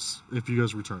them once if you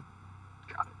guys return.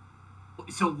 Got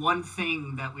it. So one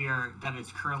thing that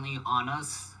is currently on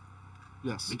us,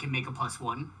 Yes. we can make a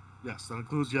 +1. Yes. That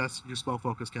includes, yes, your spell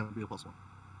focus can be a +1.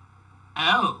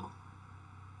 Oh.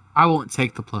 I won't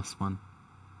take the +1.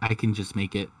 I can just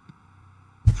make it.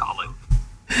 Solid.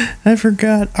 I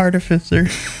forgot Artificer.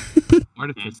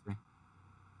 Artificer.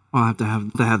 I'll have to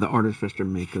have the Artificer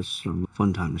make us some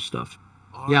fun time stuff.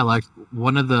 Yeah, like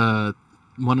one of the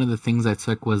things I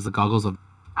took was the goggles of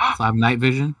so I have night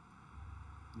vision.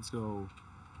 Let's go.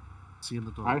 See in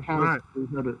the dark. I have All right.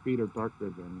 300 feet of dark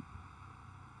vision.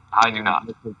 I do not.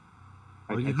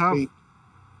 Are you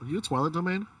a Twilight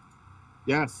Domain?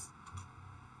 Yes.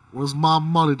 Where's my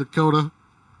money, Dakota?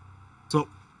 So,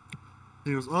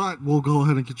 he goes, all right, we'll go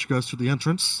ahead and get you guys to the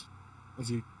entrance. As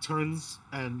he turns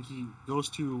and he goes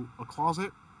to a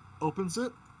closet, opens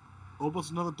it,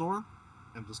 opens another door,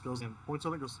 and just goes and points at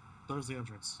it and goes, there's the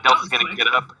entrance. Delta's gonna get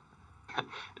up.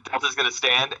 Delta's gonna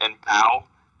stand and bow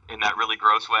in that really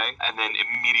gross way, and then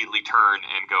immediately turn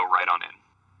and go right on in.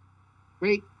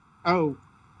 Wait. Oh.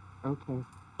 Okay.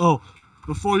 Oh,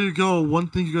 before you go, one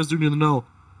thing you guys do need to know.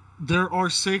 There are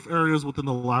safe areas within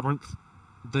the Labyrinth.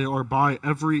 They are by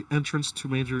every entrance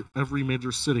to every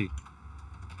major city.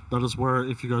 That is where,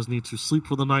 if you guys need to sleep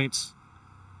for the night,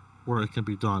 where it can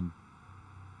be done.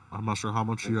 I'm not sure how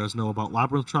much you guys know about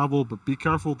Labyrinth travel, but be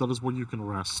careful. That is where you can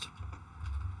rest.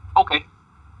 Okay.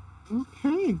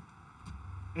 Okay.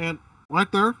 And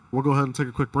right there, we'll go ahead and take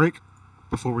a quick break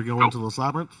before we go into this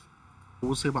labyrinth.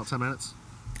 We'll say about 10 minutes.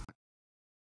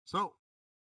 So,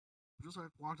 just like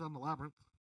walk down the labyrinth.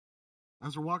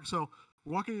 As we're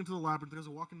walking into the labyrinth, guys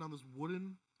are walking down this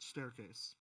wooden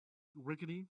staircase.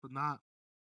 Rickety, but not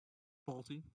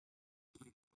faulty.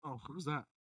 Oh, what is that?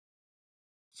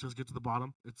 Let's just get to the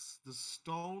bottom. It's the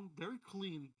stone, very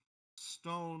clean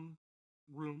stone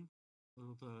room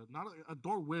with not a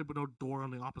doorway, but no door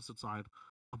on the opposite side.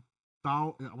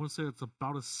 I want to say it's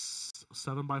about a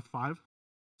 7x5,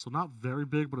 so not very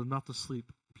big, but enough to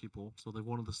sleep people. So they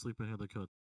wanted to sleep in here, they could.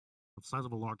 The size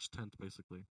of a large tent,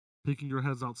 basically. Peeking your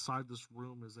heads outside this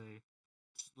room is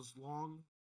this long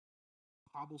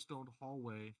cobblestone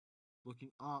hallway.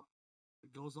 Looking up,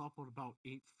 it goes up on about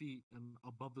 8 feet, and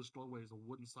above this doorway is a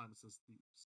wooden sign that says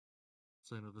Thieves,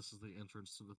 saying that this is the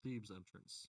entrance to the Thieves'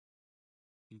 entrance.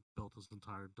 He built his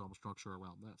entire dome structure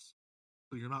around this.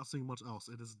 But you're not seeing much else.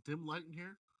 It is dim light in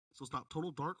here, so it's not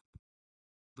total dark.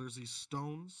 There's these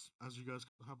stones, as you guys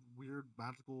have weird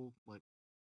magical, like,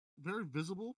 very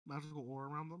visible magical aura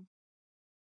around them.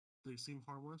 They seem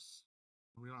harmless.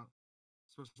 We're not,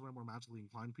 especially when we're magically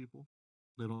inclined people.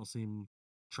 They don't seem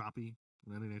trappy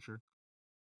in any nature.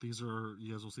 These are,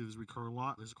 you guys will see these recur a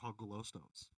lot. These are called glow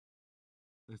stones.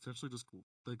 They essentially just,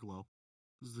 they glow.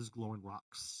 These glowing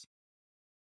rocks.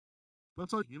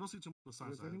 That's all. You don't see too much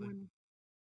besides that. Anyone...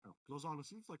 Oh, goes on. It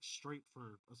seems like straight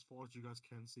for as far as you guys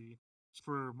can see.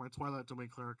 For my Twilight Domain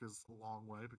Cleric is a long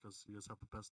way because you guys have the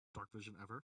best dark vision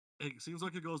ever. It seems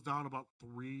like it goes down about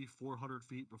 300-400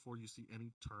 feet before you see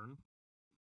any turn.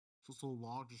 So it's a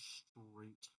long, just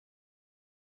straight.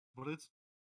 But it's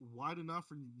wide enough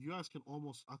for you guys can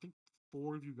almost, I think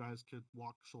 4 of you guys could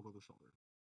walk shoulder to shoulder.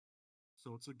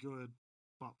 So it's a good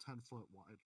about 10 foot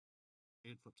wide,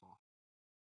 8 foot tall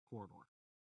corridor.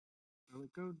 Well,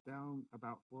 it goes down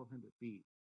about 400 feet,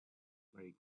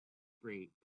 like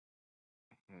straight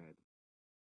ahead.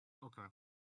 Okay.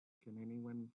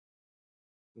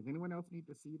 Does anyone else need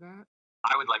to see that?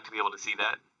 I would like to be able to see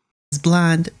that. It's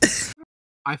blind.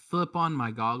 I flip on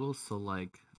my goggles, so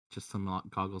like just some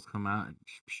goggles come out,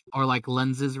 or like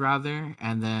lenses rather,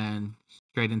 and then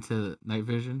straight into night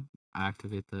vision. I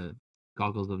activate the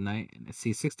goggles of night, and I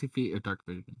see 60 feet of dark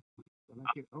vision. Well,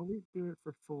 I can only do it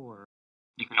for 4.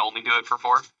 You can only do it for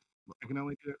 4? I can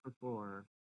only do it for 4.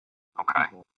 Okay.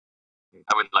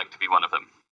 I would like to be one of them.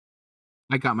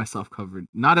 I got myself covered.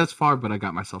 Not as far, but I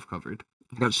got myself covered.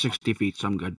 I got 60 feet, so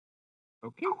I'm good.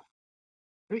 Okay.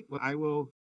 Great. Well, I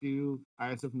will do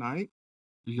Eyes of Night.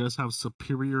 You guys have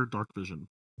superior dark vision,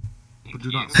 but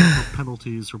do not suffer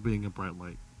penalties for being in bright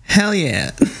light. Hell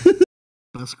yeah.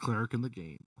 Best cleric in the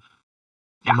game,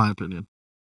 Yeah. in my opinion.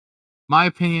 My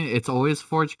opinion, it's always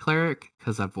Forged Cleric,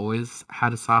 because I've always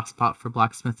had a soft spot for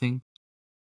blacksmithing.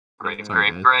 Grave. Here's a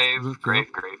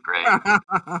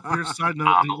side note: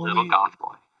 I'm a little goth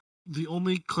boy. the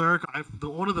only cleric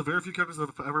one of the very few characters that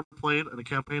I've ever played in a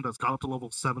campaign that's got up to level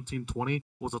 17-20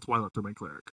 was a Twilight Domain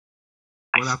Cleric.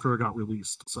 Nice. Right after it got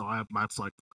released, so that's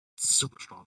like super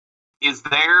strong. Is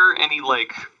there any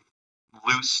like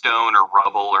loose stone or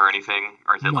rubble or anything,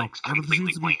 or is it No, like everything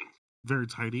completely seems to be clean? very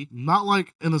tidy. Not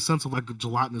like in the sense of like a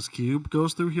gelatinous cube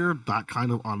goes through here, that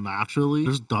kind of unnaturally.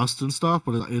 There's dust and stuff,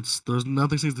 but there's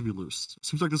nothing seems to be loose. It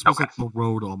seems like this was Okay. like the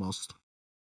road almost.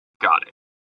 Got it.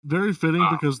 Very fitting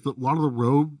because a lot of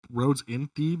the roads in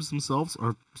Thebes themselves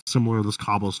are similar to this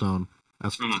cobblestone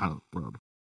as kind of road.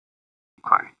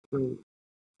 Okay. So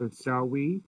shall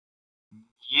we?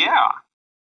 Yeah.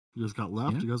 You guys got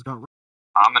left, Yeah. you guys got right.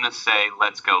 I'm gonna say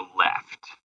let's go left.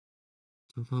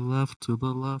 To the left, to the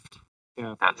left.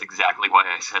 Yeah. That's exactly why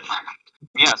I said left.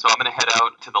 Yeah, so I'm going to head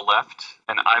out to the left,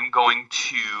 and I'm going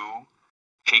to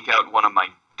take out one of my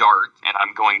darts, and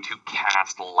I'm going to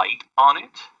cast light on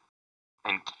it,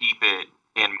 and keep it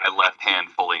in my left hand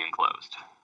fully enclosed.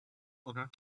 Okay.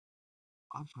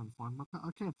 I'm trying to find I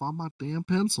can't find my damn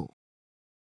pencil.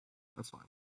 That's fine.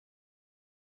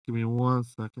 Give me 1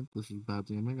 second. This is bad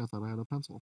DMing. I thought I had a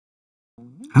pencil.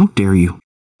 How dare you?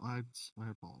 I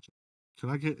apologize. Can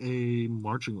I get a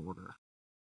marching order?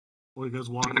 Or you guys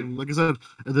walking? Like I said,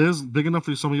 it is big enough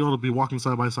for some of you all to be walking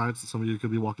side by side. So some of you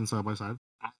could be walking side by side.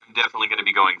 I'm definitely going to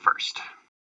be going first.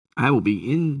 I will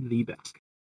be in the back.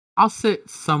 I'll sit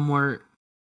somewhere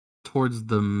towards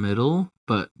the middle,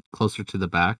 but closer to the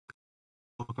back.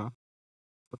 Okay.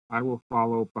 I will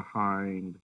follow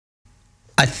behind.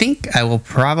 I think I will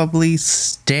probably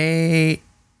stay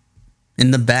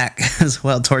in the back as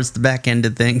well, towards the back end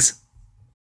of things.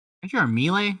 Aren't you a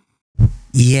melee?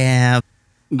 Yeah.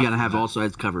 You gotta have all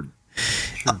sides covered.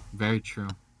 True. Very true.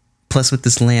 Plus with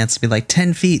this lance, be like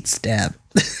 10 feet stab.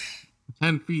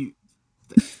 10 feet.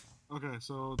 missed it. Okay,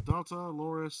 so Delta,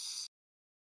 Lhoris,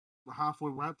 we're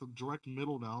halfway. We're at the direct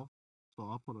middle now. So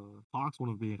I'll put a Fawkes one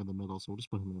of being in the middle, so we'll just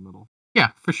put him in the middle. Yeah,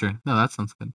 for sure. No, that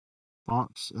sounds good.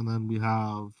 Fawkes, and then we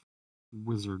have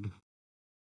Wizard.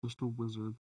 Just a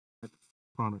Wizard.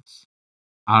 Kronix.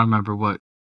 I don't remember what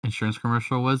insurance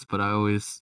commercial was, but I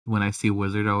always, when I see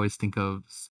Wizard, I always think of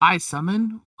I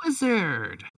summon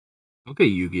Wizard. Okay,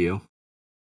 Yu-Gi-Oh.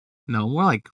 No, more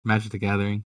like Magic the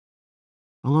Gathering.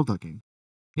 I love that game.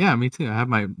 Yeah, me too. I have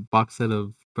my box set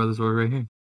of Brothers War right here.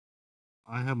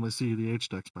 I have my CEDH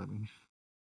decks by me.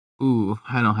 Ooh,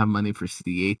 I don't have money for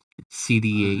CEDH.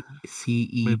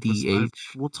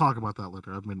 We'll talk about that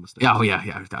later. I've made mistakes. Yeah, oh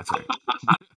yeah, that's right.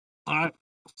 All right.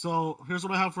 So here's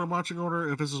what I have for a marching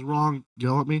order. If this is wrong,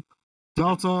 yell at me.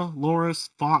 Delta, Lhoris,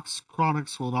 Fawkes,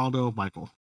 Kronix, Rolando, Michael.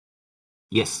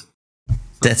 Yes.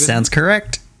 That sounds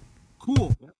correct.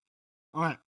 Cool. All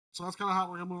right. So that's kind of how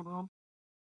we're going to move around.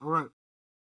 All right.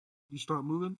 You start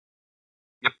moving.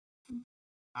 Yep.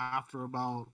 After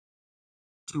about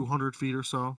 200 feet or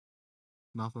so,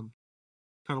 nothing.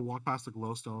 Kind of walk past the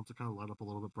glowstone to kind of light up a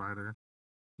little bit brighter.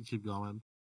 You keep going.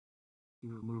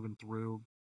 You're moving through.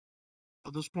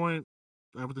 At this point,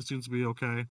 everything seems to be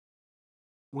okay.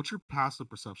 What's your passive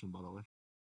perception, by the way?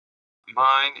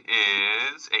 Mine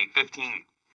is a 15.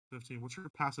 15. What's your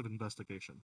passive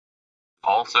investigation?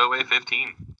 Also a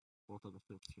 15. Both at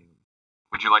a 15.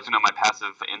 Would you like to know my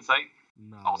passive insight?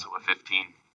 No. Also a 15.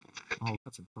 It's a 15. Oh,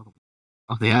 that's incredible.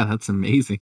 Oh yeah, that's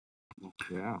amazing.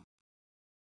 Yeah.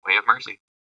 Way of mercy.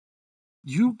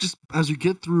 You just, as you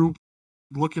get through,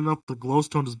 looking up, the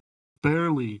glowstone is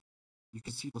barely, you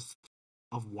can see the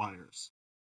of wires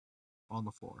on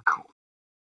the floor. Cool.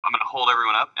 I'm going to hold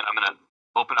everyone up, and I'm going to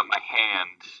open up my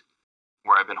hand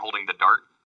where I've been holding the dart,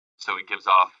 so it gives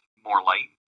off more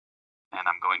light, and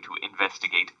I'm going to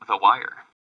investigate the wire.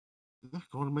 Yeah,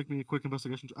 go ahead and make me a quick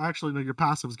investigation. Actually, no, your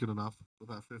passive is good enough with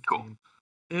that 15. Cool.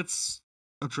 It's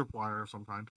a tripwire of some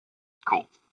kind. Cool.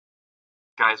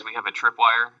 Guys, we have a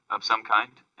tripwire of some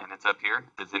kind, and it's up here.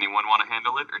 Does anyone want to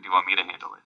handle it, or do you want me to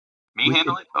handle it?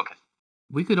 Handle it? Okay.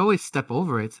 We could always step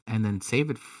over it and then save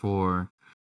it for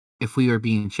if we are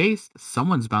being chased,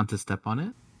 someone's bound to step on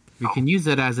it. We can use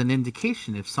it as an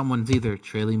indication if someone's either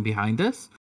trailing behind us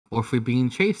or if we're being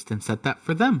chased and set that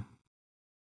for them.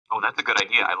 Oh, that's a good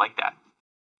idea. I like that.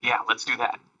 Yeah, let's do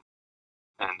that.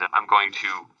 And I'm going to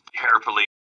carefully,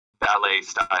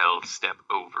 ballet-style, step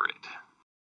over it.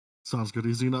 Sounds good.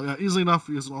 Easy enough. Yeah, easy enough.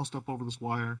 You guys all step over this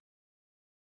wire.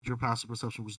 Your passive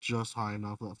perception was just high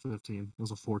enough. That 15. It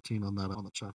was a 14 on that on the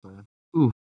check there.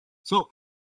 Ooh. So,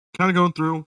 kind of going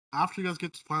through. After you guys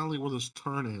get to finally where this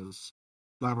turn is,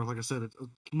 Labyrinth, like I said, it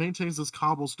maintains this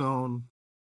cobblestone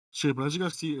shape. But as you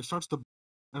guys see, it starts to,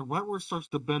 and right where it starts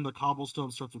to bend, the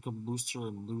cobblestone starts to become looser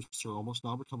and looser. Almost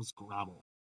now becomes gravel,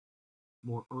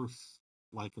 more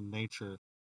earth-like in nature.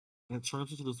 And it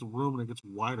turns into this room, and it gets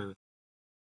wider.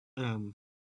 And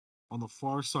on the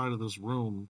far side of this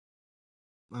room,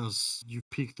 as you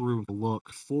peek through and look,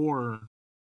 4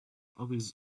 of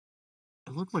these,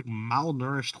 it look like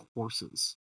malnourished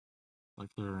horses. Like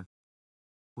their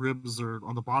ribs are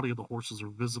on the body of the horses are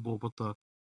visible, but the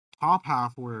top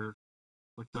half where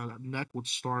like the neck would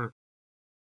start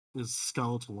is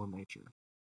skeletal in nature.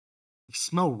 They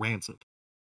smell rancid.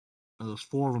 And there's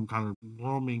 4 of them kind of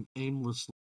roaming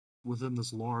aimlessly within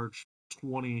this large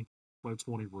 20 by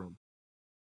 20 room.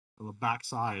 On the back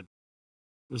side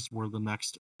is where the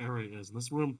next area is. And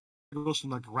this room goes from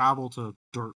like gravel to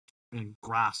dirt and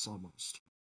grass almost.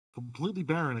 Completely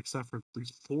barren except for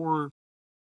these 4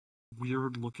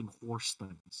 weird looking horse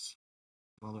things.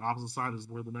 On the opposite side is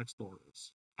where the next door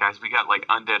is. Guys, we got like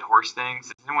undead horse things.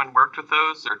 Has anyone worked with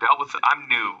those or dealt with it? I'm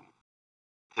new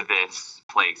to this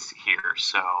place here,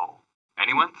 so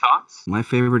anyone? Thoughts? My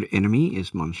favorite enemy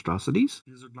is monstrosities.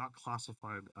 These are not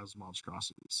classified as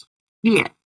monstrosities. Yeah.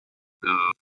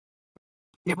 Ooh.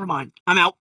 Never mind. I'm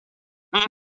out.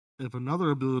 If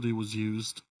another ability was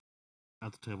used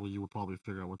at the table, you would probably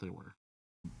figure out what they were.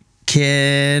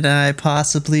 Can I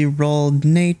possibly roll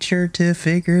nature to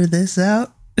figure this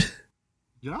out?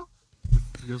 Yeah?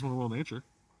 You guys want to roll nature?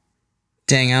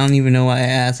 Dang, I don't even know why I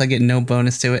asked. I get no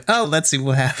bonus to it. Oh, let's see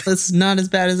what happens. It's not as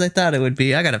bad as I thought it would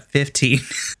be. I got a 15.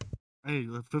 Hey,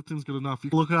 that 15's good enough. You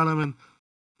can look at them and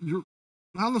you're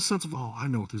not in the sense of, oh, I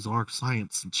know what these are,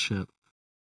 science and shit.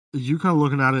 You kind of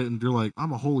looking at it and you're like,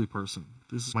 I'm a holy person.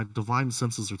 This is my divine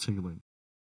senses are tingling.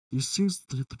 These things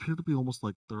they appear to be almost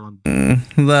like they're on.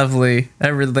 Lovely. I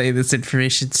relay this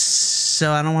information,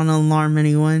 so I don't want to alarm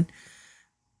anyone.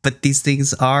 But these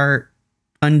things are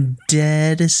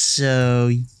undead,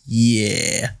 so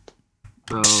yeah.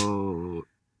 So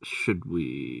should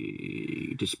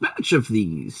we dispatch of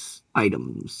these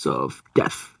items of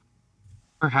death?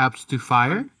 Perhaps to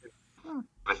fire?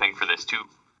 A thing for this too.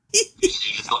 You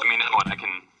just let me know and I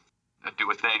can do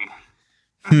a thing.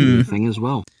 Do a thing as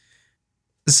well.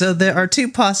 So there are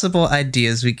two possible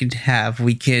ideas we could have.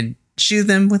 We could shoot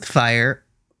them with fire.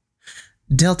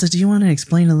 Delta, do you want to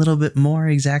explain a little bit more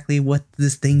exactly what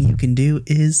this thing you can do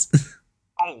is?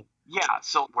 Oh, yeah.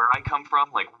 So where I come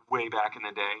from, like way back in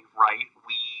the day, right?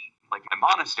 Like my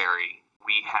monastery,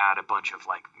 we had a bunch of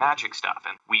like magic stuff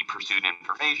and we pursued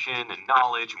information and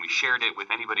knowledge and we shared it with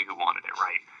anybody who wanted it,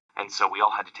 right? And so we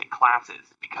all had to take classes.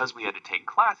 Because we had to take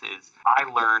classes, I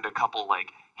learned a couple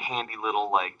like handy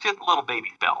little like just little baby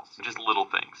spells, just little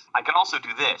things. I can also do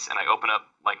this, and I open up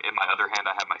like in my other hand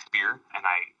I have my spear and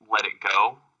I let it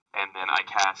go, and then I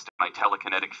cast my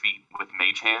telekinetic feat with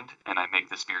Mage Hand and I make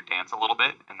the spear dance a little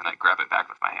bit, and then I grab it back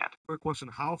with my hand. Quick question: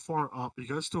 how far up? Are you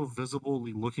guys still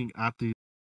visibly looking at the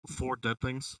 4 dead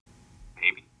things?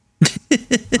 Maybe.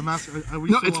 I'm asking, are we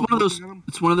No, still it's up one of those. looking at them?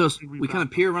 It's one of those. We kind of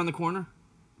peer around the corner.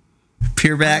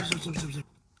 Peer back,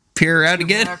 peer out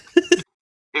again.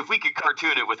 If we could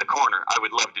cartoon it with a corner, I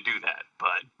would love to do that,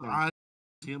 but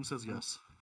TM says yes.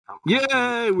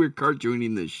 Yay! We're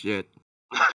cartooning this shit.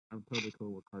 I'm totally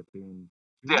cool with cartoons.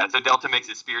 yeah, so Delta makes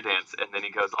his spear dance, and then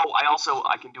he goes, "Oh,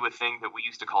 I can do a thing that we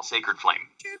used to call Sacred Flame."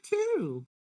 You too.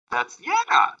 That's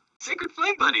Sacred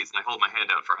Flame buddies, and I hold my hand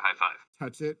out for a high five.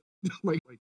 Touch it. like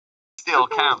Still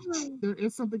counts. There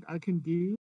is something I can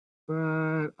do,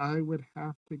 but I would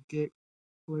have to get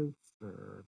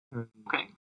closer. Okay.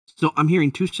 So I'm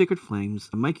hearing 2 sacred flames.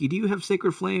 Mikey, do you have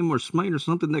sacred flame or smite or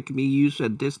something that can be used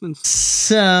at distance?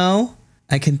 So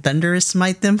I can thunderous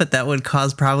smite them, but that would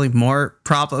cause probably more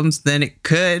problems than it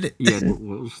could. Yeah,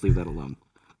 we'll just leave that alone.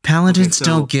 Paladins Okay, so-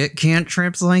 don't get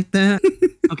cantrips like that.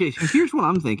 Okay, so here's what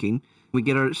I'm thinking. We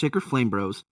get our sacred flame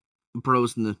bros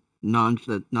in the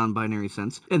non-binary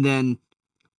sense, and then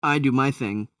I do my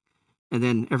thing, and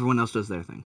then everyone else does their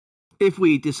thing. If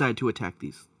we decide to attack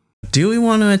these. Do we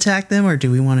want to attack them, or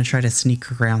do we want to try to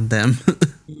sneak around them?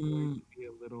 It's going to be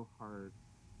a little hard.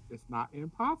 It's not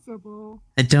impossible.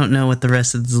 I don't know what the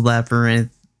rest of this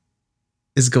labyrinth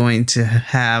is going to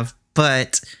have,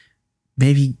 but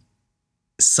maybe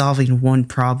solving one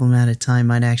problem at a time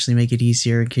might actually make it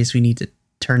easier in case we need to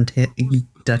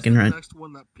duck and The run. next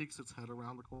one that peeks its head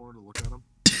around the corner to look at him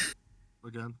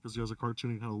again, because he has a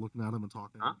cartoon kind of looking at him and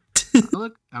talking. Huh?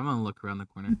 I'm gonna look around the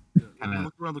corner. Yeah, when Kinda- you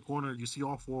look around the corner, you see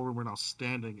all 4 of them are now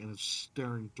standing, and it's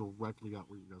staring directly at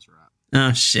where you guys are at.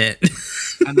 Oh shit!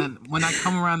 And then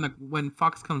when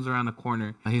Fawkes comes around the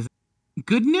corner, he's like,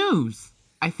 good news.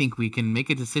 I think we can make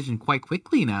a decision quite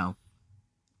quickly now.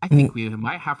 I think we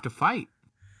might have to fight.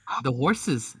 The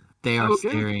horses, they are Okay.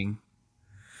 staring.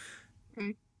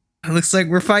 It looks like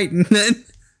we're fighting then.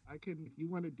 I can, if you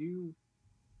want to do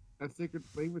a sacred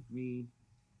flame with me,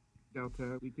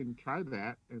 Delta, we can try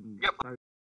that, and Yep.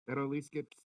 that'll at least get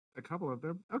a couple of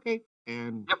them. Okay,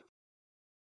 and Yep.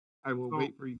 I will So-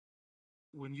 wait for you.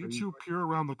 When you Are you two going- peer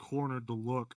around the corner to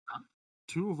look,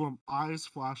 2 of them eyes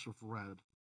flash with red,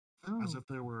 as Oh, if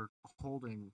they were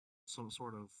holding some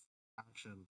sort of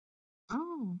action.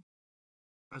 oh,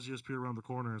 As you guys peer around the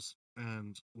corners,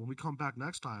 and when we come back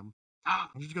next time, I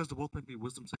need you guys to both make me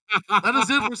wisdom saves. That is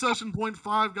it for session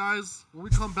 0.5, guys. When we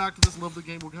come back to this lovely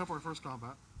game, we'll have our first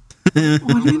combat.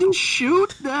 I didn't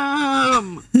shoot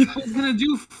them! I was gonna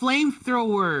do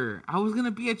flamethrower. I was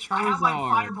gonna be a I have my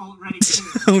Charizard. firebolt ready too.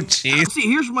 Oh jeez. See,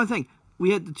 here's my thing.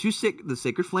 We had the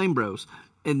sacred flame bros,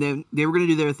 and then they were going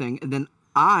to do their thing, and then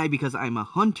I, because I'm a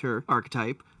hunter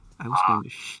archetype, I was going to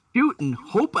shoot and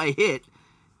hope I hit,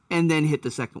 and then hit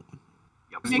the second one.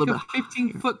 It's Make little a bit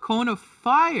 15-foot cone of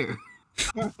fire.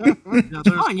 Yeah,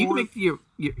 fine. You can make your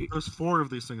there's 4 of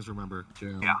these things, remember?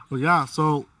 Yeah. But yeah,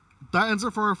 so that ends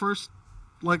it for our first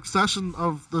session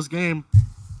of this game.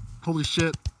 Holy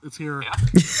shit, it's here. Yeah.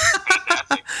 Fantastic.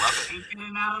 Love it. Ain't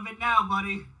getting out of it now,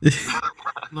 buddy.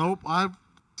 Nope, I've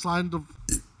signed a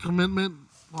commitment.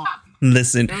 Well,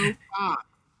 Listen, no,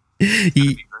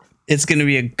 it's gonna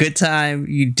be a good time.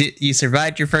 You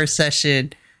survived your first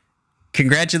session.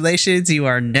 Congratulations, you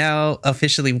are now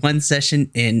officially 1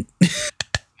 session in.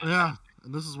 yeah,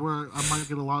 and this is where I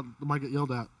might get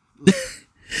yelled at.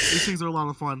 These things are a lot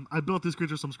of fun. I built these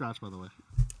creatures from scratch, by the way.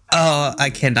 Oh, I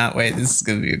cannot wait. This is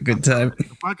gonna be a good time.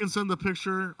 If I can send the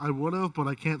picture, I would have, but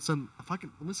I can't send. If I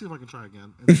can, let me see if I can try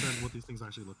again and send what these things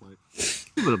actually look like.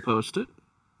 I'm going to post it.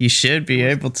 You should be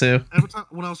able to. Every time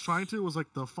when I was trying to, it was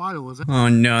like the file is. Oh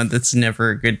no, that's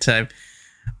never a good time.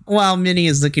 While Minnie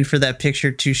is looking for that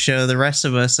picture to show the rest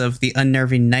of us of the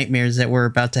unnerving nightmares that we're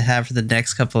about to have for the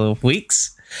next couple of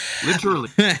weeks, Literally.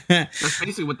 That's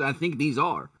basically what I think these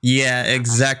are. Yeah,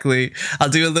 exactly. I'll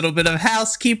do a little bit of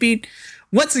housekeeping.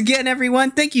 Once again,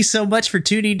 everyone, thank you so much for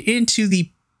tuning into the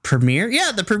premiere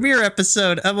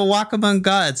episode of A Walk Among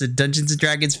Gods, a Dungeons &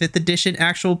 Dragons 5th edition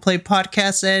actual play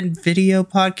podcast and video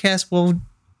podcast. We'll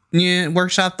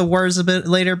workshop the words a bit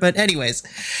later, but anyways,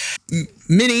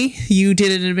 Minnie, you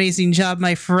did an amazing job,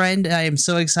 my friend. I am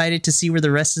so excited to see where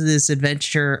the rest of this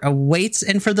adventure awaits,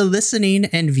 and for the listening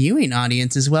and viewing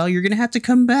audience as well, you're going to have to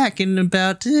come back in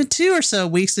about 2 or so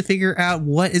weeks to figure out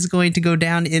what is going to go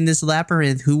down in this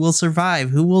labyrinth, who will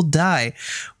survive, who will die,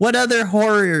 what other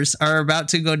horrors are about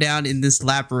to go down in this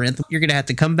labyrinth. You're going to have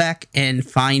to come back and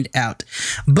find out.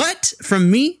 But from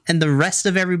me and the rest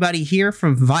of everybody here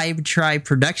from Vibe Tribe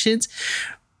Productions,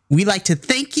 we like to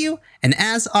thank you, and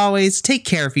as always, take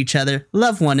care of each other,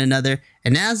 love one another,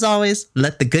 and as always,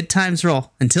 let the good times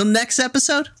roll. Until next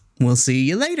episode, we'll see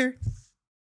you later.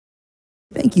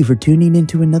 Thank you for tuning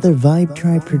into another Vibe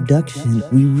Tribe production.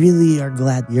 We really are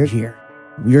glad you're here.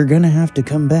 We're gonna have to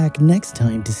come back next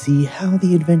time to see how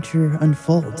the adventure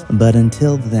unfolds. But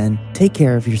until then, take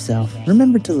care of yourself,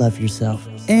 remember to love yourself,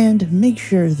 and make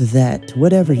sure that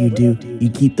whatever you do, you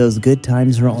keep those good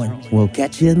times rolling. We'll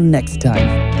catch you next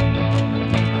time.